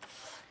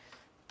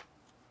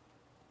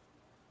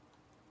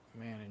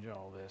manage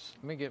all this?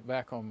 Let me get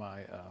back on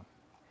my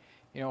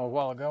a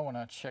while ago when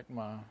I checked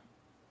my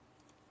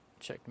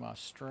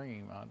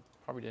stream, I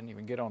probably didn't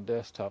even get on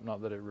desktop,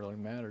 not that it really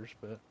matters,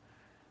 but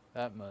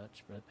that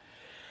much. But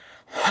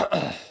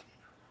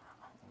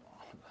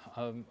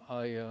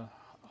I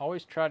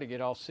always try to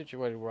get all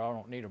situated where I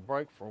don't need a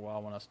break for a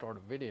while when I start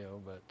a video,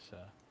 but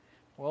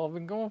Well, I've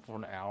been going for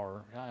an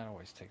hour. It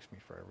always takes me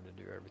forever to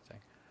do everything.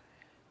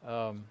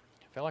 I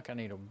feel like I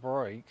need a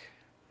break,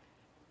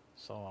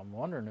 so I'm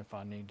wondering if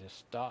I need to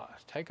stop,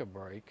 take a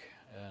break,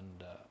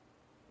 and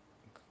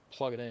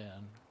plug it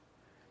in.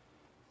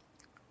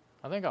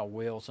 I think I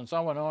will, since I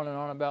went on and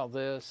on about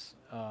this.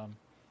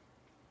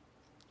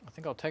 I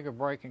think I'll take a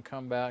break and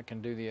come back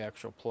and do the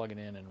actual plugging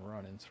in and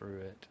running through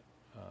it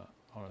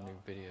on a new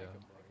video.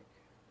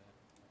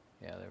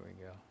 Yeah, there we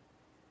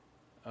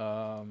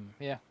go.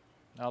 Yeah,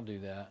 I'll do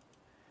that.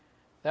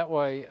 That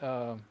way,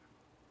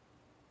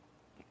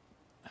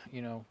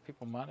 you know,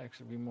 people might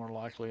actually be more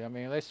likely. I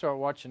mean, if they start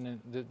watching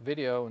the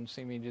video and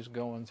see me just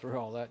going through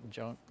all that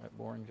junk, that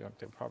boring junk,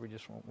 they probably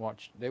just won't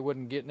watch. They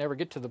wouldn't never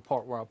get to the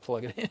part where I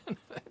plug it in.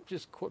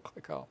 Just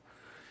click off.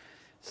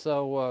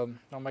 So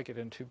I'll make it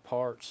in 2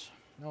 parts.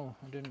 No,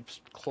 I didn't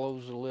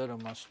close the lid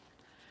on my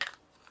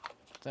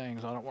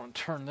things. I don't want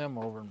to turn them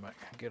over and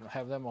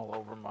have them all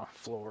over my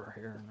floor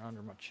here and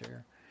under my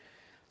chair.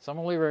 So I'm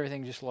going to leave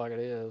everything just like it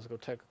is. Go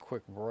take a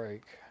quick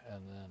break,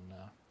 and then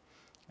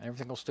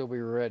everything will still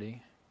be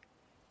ready.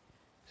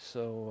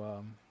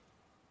 So,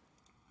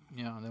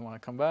 yeah, and then when I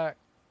come back,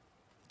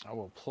 I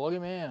will plug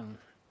him in,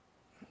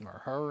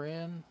 or her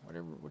in,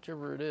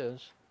 whichever it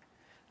is.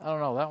 I don't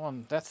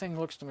know, that thing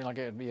looks to me like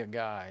it'd be a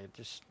guy. It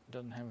just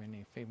doesn't have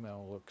any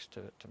female looks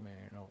to it to me.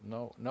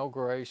 No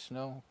grace,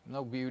 no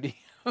beauty.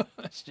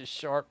 It's just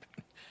sharp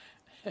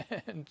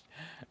and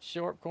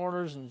short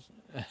corners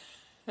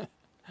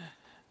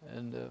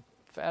and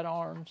fat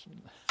arms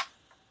and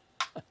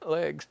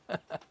legs.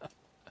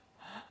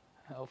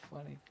 How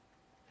funny.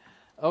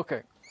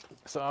 Okay,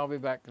 so I'll be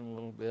back in a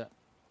little bit,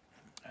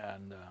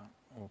 and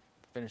we'll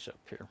finish up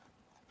here.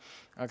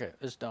 Okay,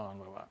 it's done.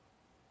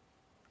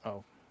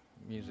 Oh,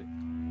 music.